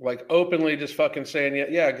 like, openly just fucking saying,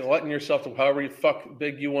 yeah, glutton yourself to however fuck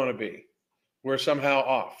big you want to be. We're somehow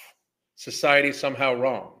off. Society's somehow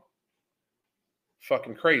wrong.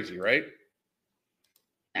 Fucking crazy, right?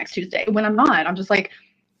 Next Tuesday. When I'm not, I'm just like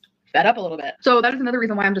fed up a little bit. So that is another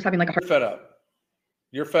reason why I'm just having like a hard. Fed up.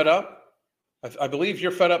 You're fed up? I believe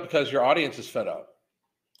you're fed up because your audience is fed up.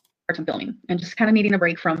 Time filming and just kind of needing a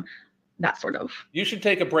break from that sort of. You should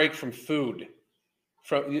take a break from food.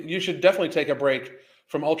 You should definitely take a break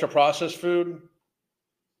from ultra processed food.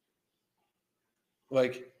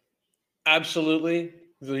 Like, absolutely.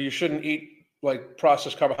 You shouldn't eat like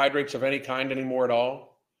processed carbohydrates of any kind anymore at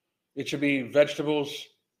all. It should be vegetables,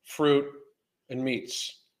 fruit, and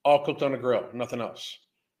meats, all cooked on a grill. Nothing else.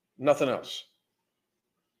 Nothing else.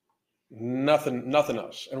 Nothing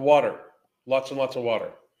else. And water. Lots and lots of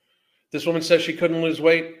water. This woman says she couldn't lose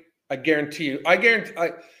weight. I guarantee you.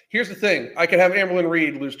 Here's the thing. I could have Amberlynn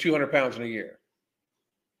Reid lose 200 pounds in a year.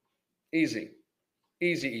 Easy.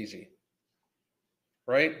 Easy.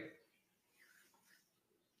 Right?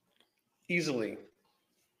 Easily.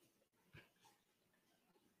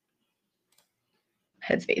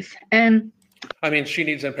 Headspace. And I mean, she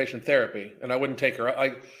needs inpatient therapy, and I wouldn't take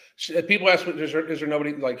her. People ask me, is there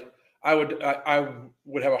nobody, like, I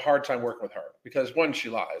would have a hard time working with her because, one, she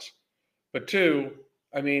lies, but two,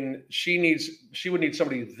 I mean, she would need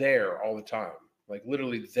somebody there all the time, like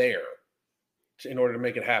literally there, in order to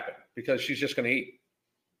make it happen, because she's just going to eat.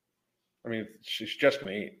 I mean, she's just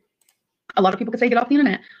going to eat. A lot of people could say get off the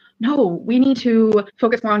internet. No, we need to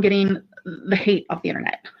focus more on getting the hate off the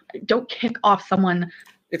internet. Don't kick off someone.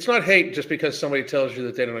 It's not hate just because somebody tells you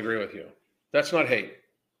that they don't agree with you. That's not hate.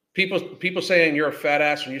 People saying you're a fat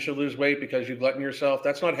ass and you should lose weight because you glutton yourself.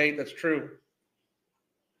 That's not hate. That's true.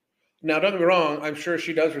 Now, don't get me wrong. I'm sure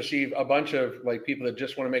she does receive a bunch of like people that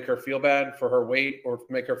just want to make her feel bad for her weight or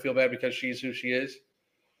make her feel bad because she's who she is.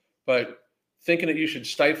 But thinking that you should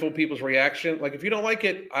stifle people's reaction, like if you don't like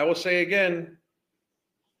it, I will say again.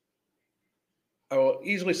 I will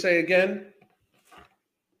easily say again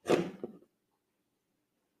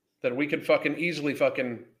that we could fucking easily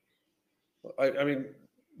fucking, I mean,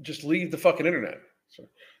 just leave the fucking internet. So,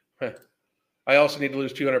 I also need to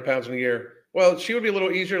lose 200 pounds in a year. Well, she would be a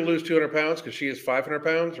little easier to lose 200 pounds because she is 500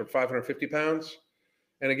 pounds or 550 pounds.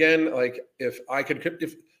 And again, like if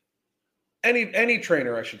any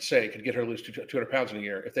trainer, I should say, could get her to lose 200 pounds in a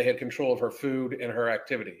year if they had control of her food and her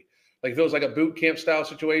activity. Like if it was like a boot camp style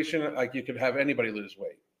situation, like you could have anybody lose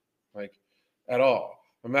weight, like at all.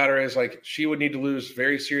 The matter is, like, she would need to lose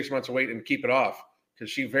very serious amounts of weight and keep it off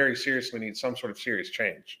because she very seriously needs some sort of serious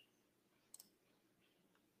change.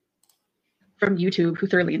 from YouTube who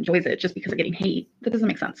thoroughly enjoys it just because of getting hate. That doesn't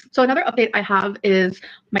make sense. So another update I have is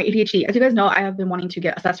my ADHD. As you guys know, I have been wanting to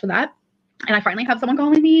get assessed for that. And I finally have someone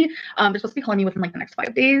calling me. They're supposed to be calling me within like the next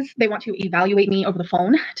 5 days. They want to evaluate me over the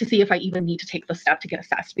phone to see if I even need to take the step to get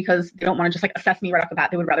assessed, because they don't want to just like assess me right off the bat.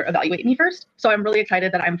 They would rather evaluate me first. So I'm really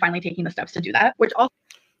excited that I'm finally taking the steps to do that, which also.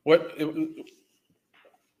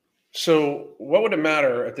 So what would it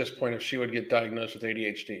matter at this point if she would get diagnosed with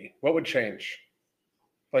ADHD? What would change?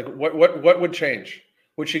 Like what would change?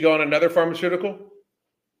 Would she go on another pharmaceutical?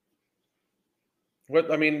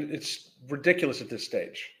 I mean, it's ridiculous at this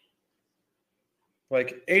stage.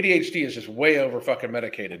 Like ADHD is just way over fucking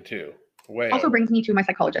medicated too. Also brings me to my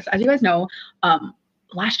psychologist. As you guys know,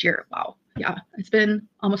 last year, wow, yeah, it's been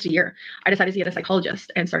almost a year, I decided to get a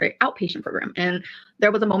psychologist and start an outpatient program. And there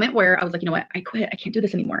was a moment where I was like, you know what, I quit. I can't do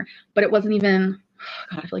this anymore. But it wasn't even,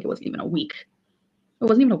 God, I feel like it wasn't even a week. It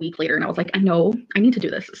wasn't even a week later. And I was like, I know I need to do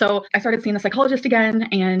this. So I started seeing the psychologist again.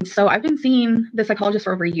 And so I've been seeing the psychologist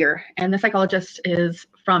for over a year. And the psychologist is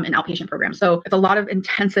from an outpatient program. So it's a lot of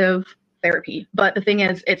intensive therapy. But the thing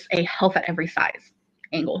is, it's a health at every size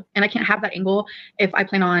angle. And I can't have that angle if I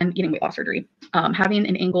plan on getting weight loss surgery. Having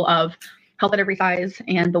an angle of health at every size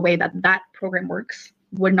and the way that that program works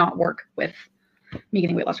would not work with me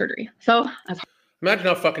getting weight loss surgery. So imagine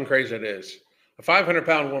how fucking crazy it is. A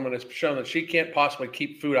 500-pound woman has shown that she can't possibly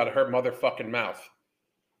keep food out of her motherfucking mouth.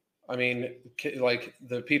 I mean, like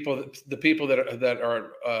the people that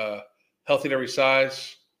are healthy at every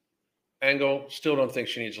size angle still don't think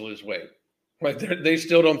she needs to lose weight. Like they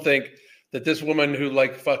still don't think that this woman who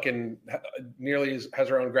like fucking nearly has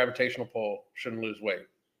her own gravitational pull shouldn't lose weight.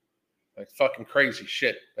 Like fucking crazy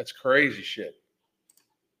shit. That's crazy shit.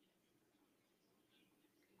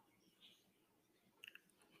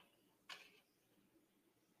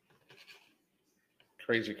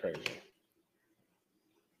 Crazy.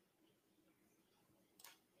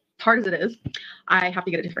 Hard as it is, I have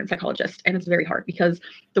to get a different psychologist, and it's very hard because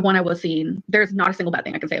the one I was seeing, there's not a single bad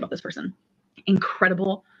thing I can say about this person.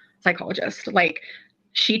 Incredible psychologist. Like,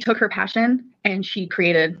 she took her passion and she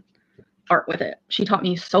created art with it. She taught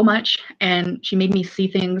me so much and she made me see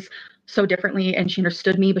things so differently, and she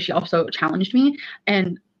understood me, but she also challenged me,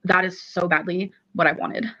 and that is so badly what I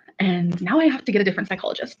wanted. And now I have to get a different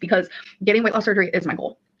psychologist because getting weight loss surgery is my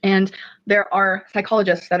goal. And there are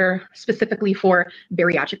psychologists that are specifically for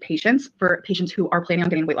bariatric patients, for patients who are planning on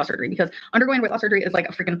getting weight loss surgery, because undergoing weight loss surgery is like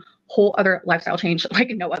a freaking whole other lifestyle change,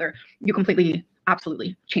 like no other. You completely,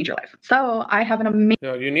 absolutely change your life. So I have an amazing.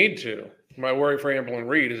 No, you need to. My worry for Amberlynn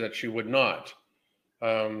Reid is that she would not.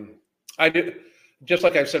 I do, just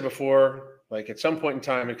like I've said before, like at some point in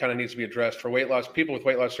time, it kind of needs to be addressed for weight loss, people with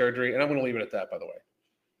weight loss surgery. And I'm going to leave it at that, by the way.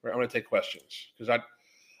 I'm going to take questions because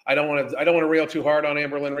I don't want to rail too hard on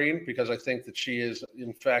Amberlynn Reid, because I think that she is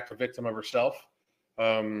in fact a victim of herself.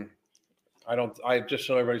 I just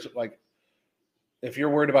so everybody's like, if you're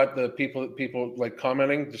worried about the people like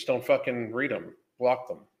commenting, just don't fucking read them, block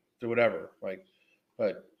them, do whatever. Like,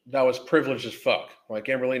 but that was privileged as fuck. Like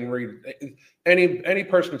Amberlynn Reid, any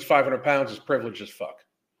person that's 500 pounds is privileged as fuck.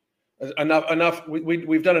 Enough.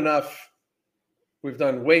 We've done enough. We've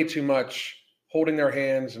done way too much holding their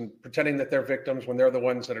hands and pretending that they're victims when they're the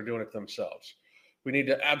ones that are doing it themselves. We need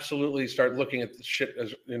to absolutely start looking at the shit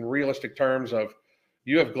as in realistic terms of,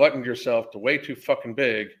 you have gluttoned yourself to way too fucking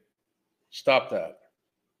big. Stop that.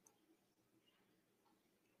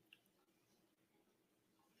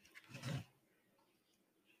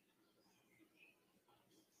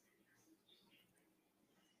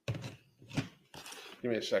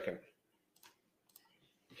 Give me a second.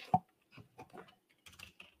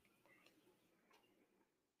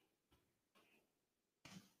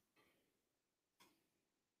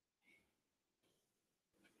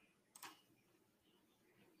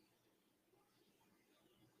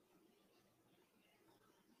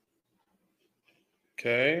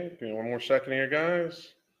 Okay, give me one more second here,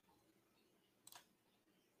 guys.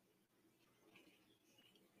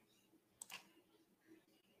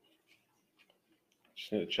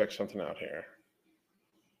 Just need to check something out here.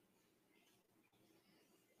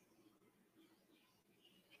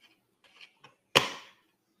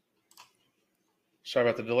 Sorry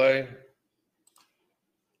about the delay.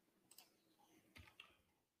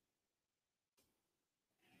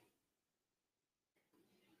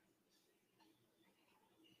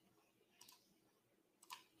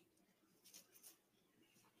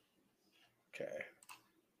 Okay.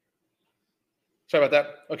 Sorry about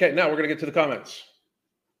that. Okay, now we're going to get to the comments.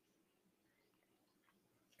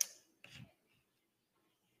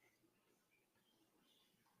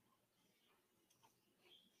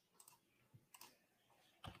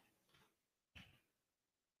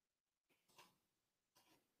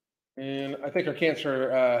 And I think her cancer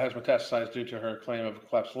has metastasized due to her claim of a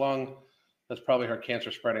collapsed lung. That's probably her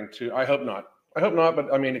cancer spreading too. I hope not.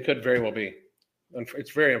 But I mean, it could very well be. It's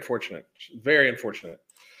very unfortunate. Very unfortunate.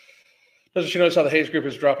 Doesn't she notice how the Hayes group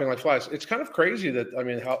is dropping like flies? It's kind of crazy that, I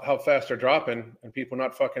mean, how fast they're dropping and people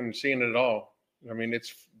not fucking seeing it at all. I mean,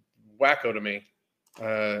 it's wacko to me.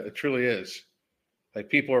 It truly is. Like,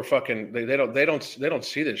 people are fucking, they don't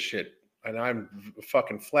see this shit. And I'm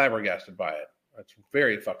fucking flabbergasted by it. It's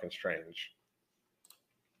very fucking strange.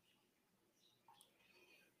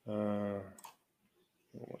 1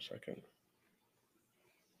 more second.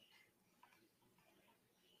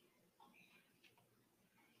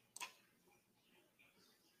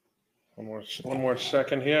 One more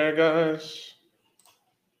second here, guys.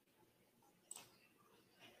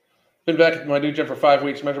 Been back at my new gym for 5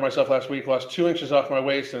 weeks. Measured myself last week. Lost 2 inches off my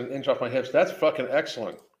waist and an inch off my hips. That's fucking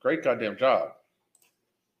excellent. Great goddamn job.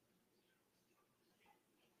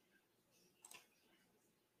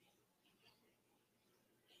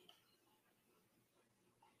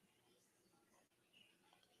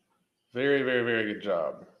 Very, very, very good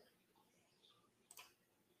job.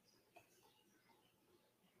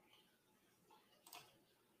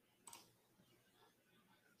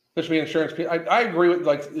 There should be insurance. I agree with,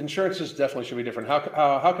 like, insurances definitely should be different.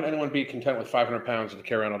 How can anyone be content with 500 pounds to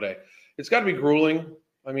carry around all day? It's got to be grueling.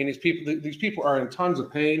 I mean, these people are in tons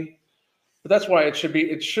of pain, but that's why it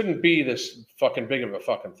shouldn't be this fucking big of a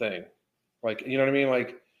fucking thing. Like, you know what I mean?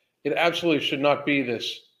 Like, it absolutely should not be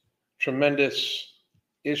this tremendous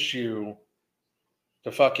issue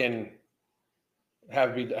to fucking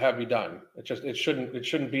have be done. It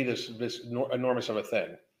shouldn't be this enormous of a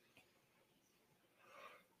thing.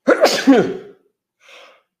 I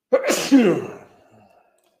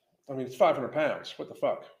mean, it's 500 pounds. What the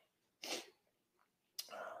fuck?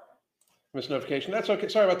 Missed notification. That's okay.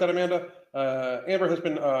 Sorry about that, Amanda. Amber has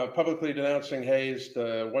been publicly denouncing Hayes,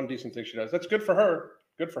 the one decent thing she does. That's good for her.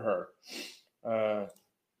 Good for her.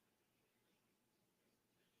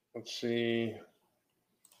 Let's see.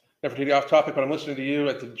 Never to get off topic, but I'm listening to you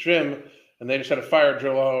at the gym, and they just had a fire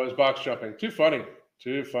drill while I was box jumping. Too funny.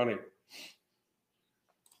 Too funny.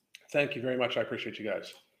 Thank you very much. I appreciate you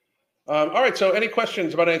guys. All right. So any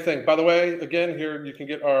questions about anything? By the way, again, here you can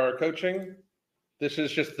get our coaching. This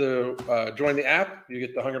is just the join the app. You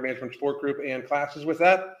get the Hunger Management Support Group and classes with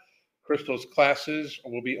that. Crystal's classes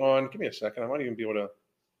will be on. Give me a second. I might even be able to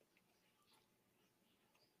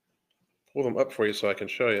pull them up for you so I can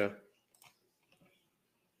show you.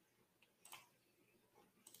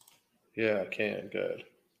 Yeah, I can. Good.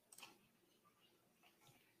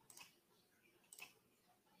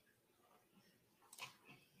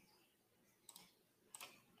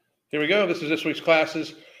 Here we go. This is this week's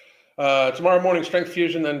classes. Tomorrow morning, strength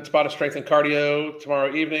fusion, then Tabata strength and cardio.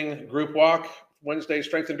 Tomorrow evening, group walk. Wednesday,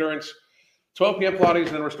 strength endurance. 12 p.m. Pilates,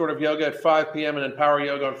 and then restorative yoga at 5 p.m. and then power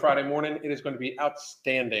yoga on Friday morning. It is going to be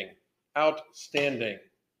outstanding. Outstanding.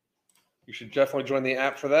 You should definitely join the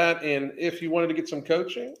app for that. And if you wanted to get some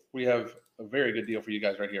coaching, we have a very good deal for you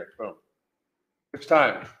guys right here. Boom. It's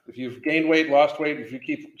time. If you've gained weight, lost weight, if you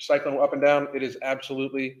keep cycling up and down, it is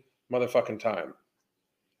absolutely motherfucking time.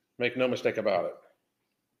 Make no mistake about it.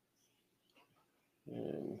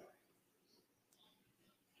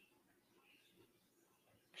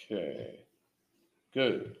 Okay.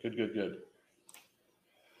 Good.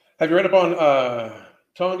 Have you read up on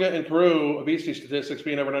Tonga and Peru obesity statistics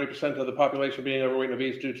being over 90% of the population being overweight and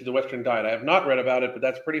obese due to the Western diet? I have not read about it, but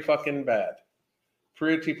that's pretty fucking bad.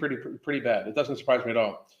 Pretty bad. It doesn't surprise me at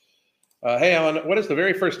all. Hey, Alan, what is the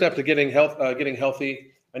very first step to getting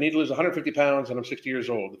healthy? I need to lose 150 pounds and I'm 60 years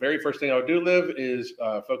old. The very first thing I would do, Liv, is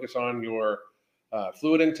focus on your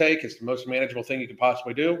fluid intake. It's the most manageable thing you could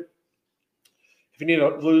possibly do. If you need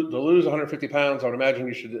to lose 150 pounds, I would imagine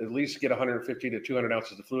you should at least get 150 to 200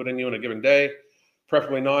 ounces of fluid in you in a given day,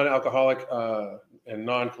 preferably non-alcoholic and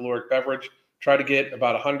non-caloric beverage. Try to get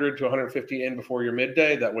about 100 to 150 in before your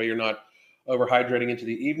midday. That way you're not overhydrating into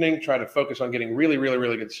the evening. Try to focus on getting really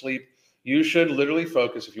good sleep. You should literally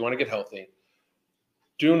focus, if you want to get healthy,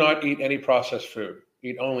 do not eat any processed food.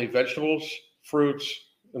 Eat only vegetables, fruits,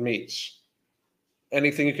 and meats.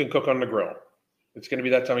 Anything you can cook on the grill. It's going to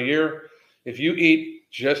be that time of year. If you eat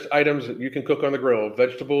just items that you can cook on the grill,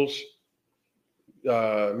 vegetables,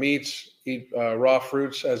 meats, eat raw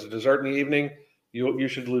fruits as a dessert in the evening, you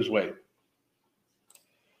should lose weight.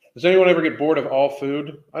 Does anyone ever get bored of all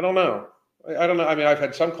food? I don't know. I don't know. I mean, I've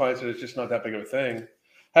had some clients that it's just not that big of a thing.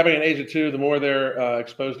 Having an age of 2, the more they're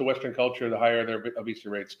exposed to Western culture, the higher their obesity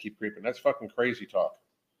rates keep creeping. That's fucking crazy talk.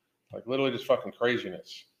 Like, literally just fucking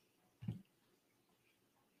craziness.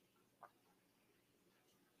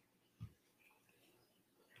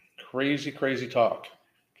 Crazy talk.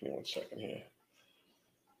 Give me 1 second here.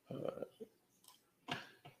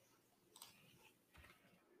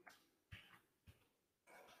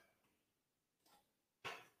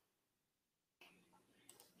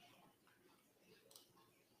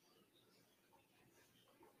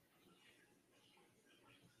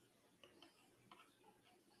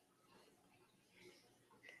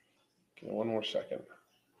 Give me 1 more second.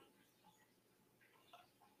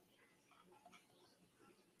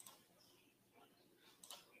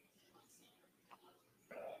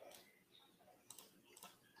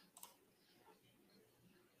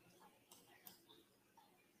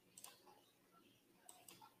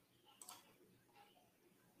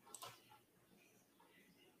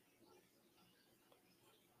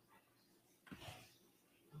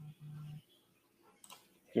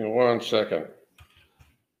 Give me 1 second.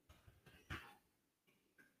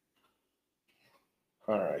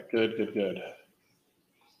 All right, good.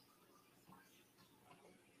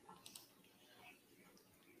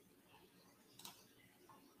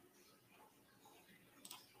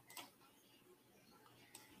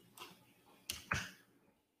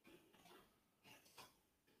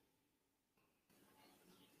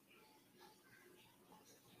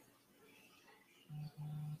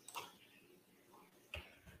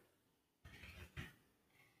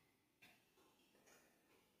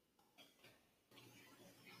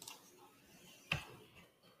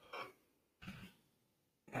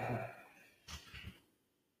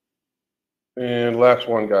 And last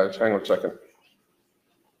one, guys. Hang on a second.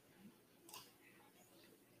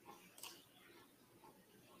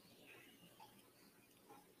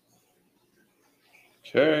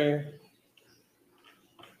 Okay.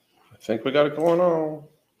 I think we got it going on. All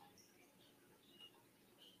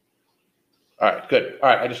right, good. All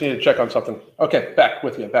right, I just need to check on something. Okay, back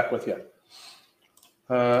with you.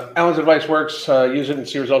 Alan's advice works. Use it and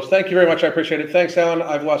see results. Thank you very much. I appreciate it. Thanks, Alan.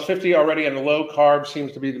 I've lost 50 already, and the low carb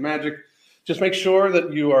seems to be the magic. Just make sure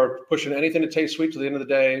that you are pushing anything that tastes sweet to the end of the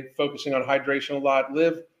day, focusing on hydration a lot.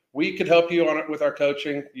 Liv, we could help you on it with our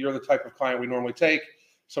coaching. You're the type of client we normally take.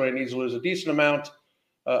 Somebody needs to lose a decent amount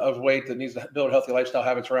of weight that needs to build healthy lifestyle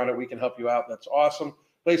habits around it. We can help you out. That's awesome.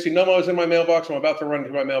 Lacey, Nomo is in my mailbox. I'm about to run to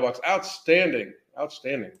my mailbox. Outstanding.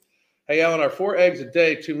 Hey, Alan, are 4 eggs a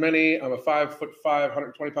day too many? I'm a 5'5",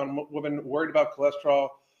 120-pound woman worried about cholesterol.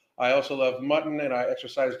 I also love mutton, and I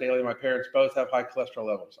exercise daily. My parents both have high cholesterol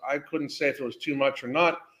levels. I couldn't say if it was too much or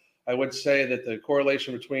not. I would say that the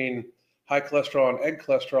correlation between high cholesterol and egg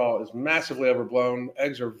cholesterol is massively overblown.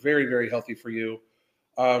 Eggs are very, very healthy for you.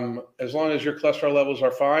 As long as your cholesterol levels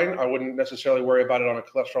are fine, I wouldn't necessarily worry about it on a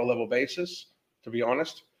cholesterol level basis, to be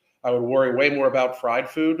honest. I would worry way more about fried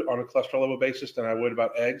food on a cholesterol level basis than I would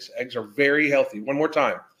about eggs. Eggs are very healthy. One more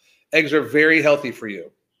time. Eggs are very healthy for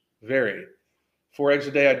you. Very. 4 eggs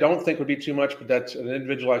a day I don't think would be too much, but that's an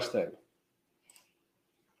individualized thing.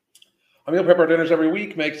 I meal prep our dinners every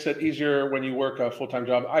week. Makes it easier when you work a full-time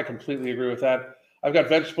job. I completely agree with that. I've got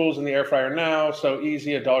vegetables in the air fryer now, so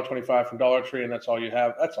easy, $1.25 from Dollar Tree, and that's all you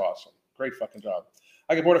have. That's awesome. Great fucking job.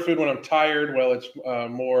 I get bored of food when I'm tired. Well, it's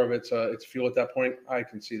more of it's fuel at that point. I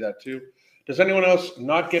can see that too. Does anyone else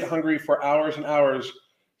not get hungry for hours and hours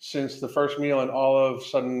since the first meal, and all of a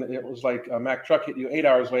sudden it was like a Mack truck hit you 8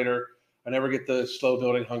 hours later? I never get the slow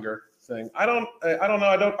building hunger thing. I don't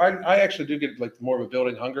know. I actually do get like more of a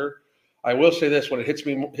building hunger. I will say this: when it hits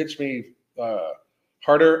me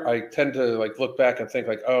harder, I tend to like look back and think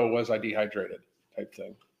like, oh, was I dehydrated type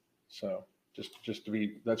thing. So just to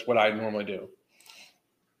be, that's what I normally do.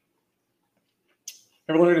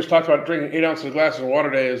 Everyone just talked about drinking 8 ounces of glasses of water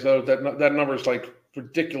a day, as though that number is like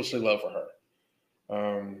ridiculously low for her.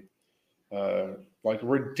 Like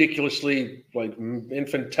ridiculously, like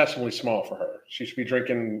infinitesimally small for her. She should be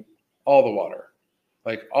drinking all the water,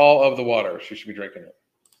 like all of the water. She should be drinking it.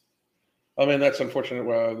 I mean, that's unfortunate.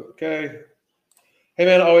 Okay. Hey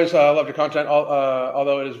man, always loved your content.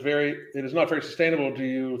 Although it is not very sustainable. Do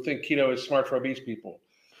you think keto is smart for obese people?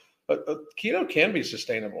 But keto can be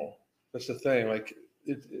sustainable. That's the thing. Like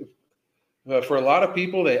for a lot of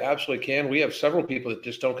people, they absolutely can. We have several people that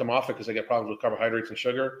just don't come off it because they get problems with carbohydrates and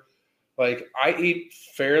sugar. Like I eat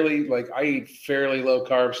fairly low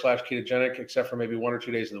carb / ketogenic, except for maybe 1 or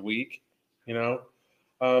 2 days of the week, you know.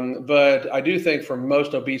 But I do think for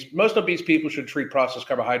most obese people should treat processed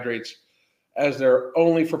carbohydrates as they're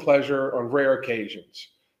only for pleasure on rare occasions.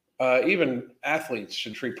 Even athletes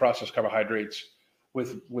should treat processed carbohydrates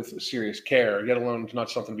with serious care, yet alone it's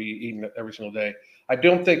not something to be eaten every single day. I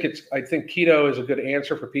think keto is a good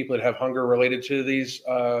answer for people that have hunger related to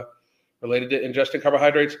ingesting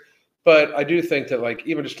carbohydrates. But I do think that like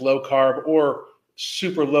even just low carb or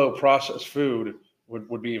super low processed food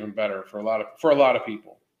would be even better for a lot of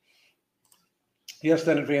people. Yes,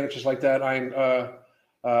 then advantages like that. I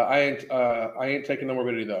ain't taking no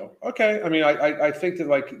morbidity though. Okay, I mean, I think that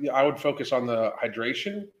like I would focus on the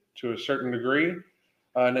hydration to a certain degree,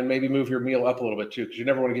 and then maybe move your meal up a little bit too, because you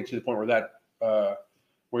never want to get to the point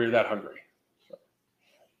where you're that hungry. So.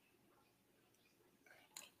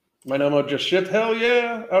 My Nomo just shipped. Hell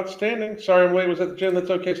yeah, outstanding. Sorry I'm late. Was at the gym. That's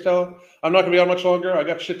okay, Stella. I'm not gonna be on much longer. I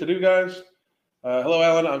got shit to do, guys. Hello,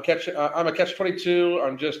 Alan. I'm a catch 22.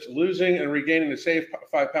 I'm just losing and regaining to save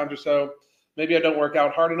 5 pounds or so. Maybe I don't work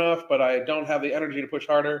out hard enough, but I don't have the energy to push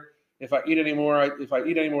harder. If I eat anymore, I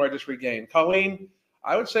just regain. Colleen,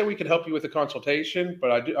 I would say we could help you with a consultation,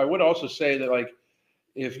 but I would also say that like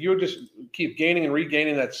if you just keep gaining and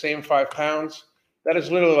regaining that same 5 pounds, that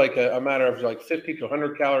is literally like a matter of like 50 to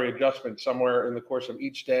 100 calorie adjustment somewhere in the course of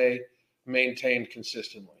each day, maintained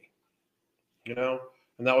consistently. You know,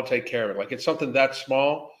 and that will take care of it. Like it's something that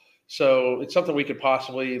small, so it's something we could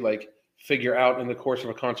possibly like figure out in the course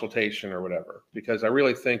of a consultation or whatever. Because I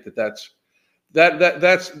really think that's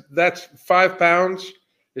 5 pounds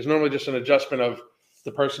is normally just an adjustment of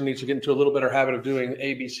the person needs to get into a little better habit of doing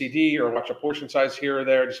A, B, C, D, or watch a portion size here or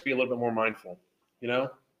there. Just be a little bit more mindful. You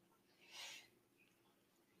know.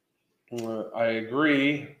 I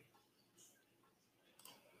agree.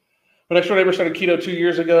 My next door neighbor started keto 2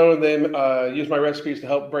 years ago, and they used my recipes to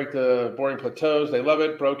help break the boring plateaus. They love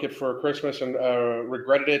it. Broke it for Christmas and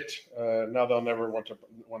regretted it. Now they'll never want to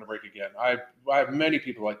break again. I have many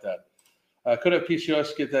people like that. Could have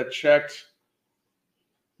PCOS get that checked?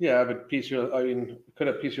 Yeah, but PCOS. I mean, could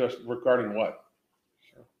have PCOS regarding what?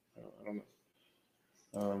 So, I don't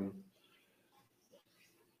know.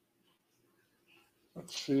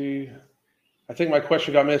 Let's see. I think my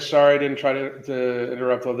question got missed. Sorry, I didn't try to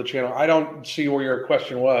interrupt the channel. I don't see where your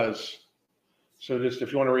question was. So just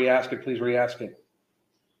if you want to re-ask it, please re-ask it.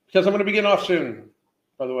 Because I'm going to be getting off soon,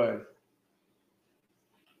 by the way.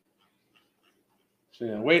 So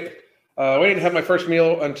yeah, waiting to have my first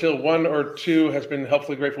meal until 1 or 2 has been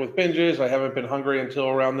helpfully grateful with binges. I haven't been hungry until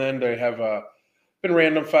around then. They have been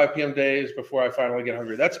random 5 p.m. days before I finally get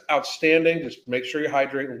hungry. That's outstanding. Just make sure you're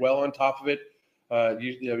hydrating well on top of it.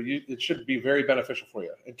 It should be very beneficial for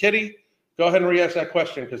you. And Kitty, go ahead and re-ask that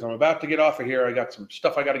question because I'm about to get off of here. I got some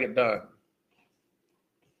stuff I got to get done.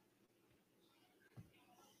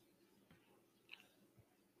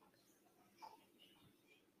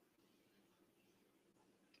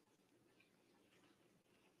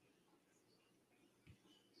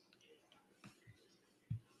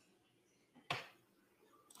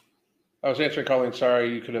 I was answering Colleen.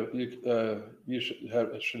 Sorry, you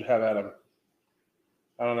should have Adam.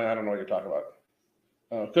 I don't know what you're talking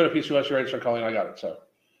about. Go to PCOS, you're answering Colleen. I got it. So,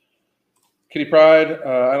 Kitty Pride,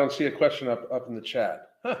 I don't see a question up in the chat.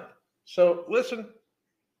 Huh. So listen,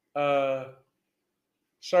 sorry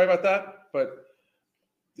about that, but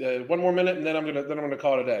 1 more minute, and then I'm gonna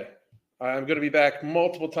call it a day. I'm gonna be back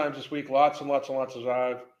multiple times this week. Lots and lots and lots of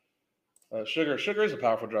live. Sugar is a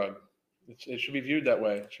powerful drug. It should be viewed that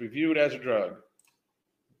way. It should be viewed as a drug.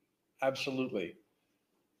 Absolutely.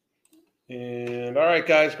 And all right,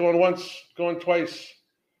 guys, going once, going twice.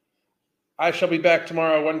 I shall be back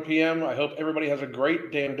tomorrow, 1 p.m. I hope everybody has a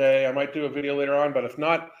great damn day. I might do a video later on, but if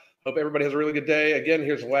not, hope everybody has a really good day. Again,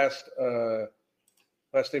 here's the last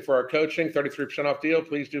day for our coaching, 33% off deal.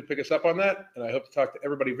 Please do pick us up on that. And I hope to talk to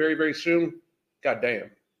everybody very, very soon. God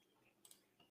damn.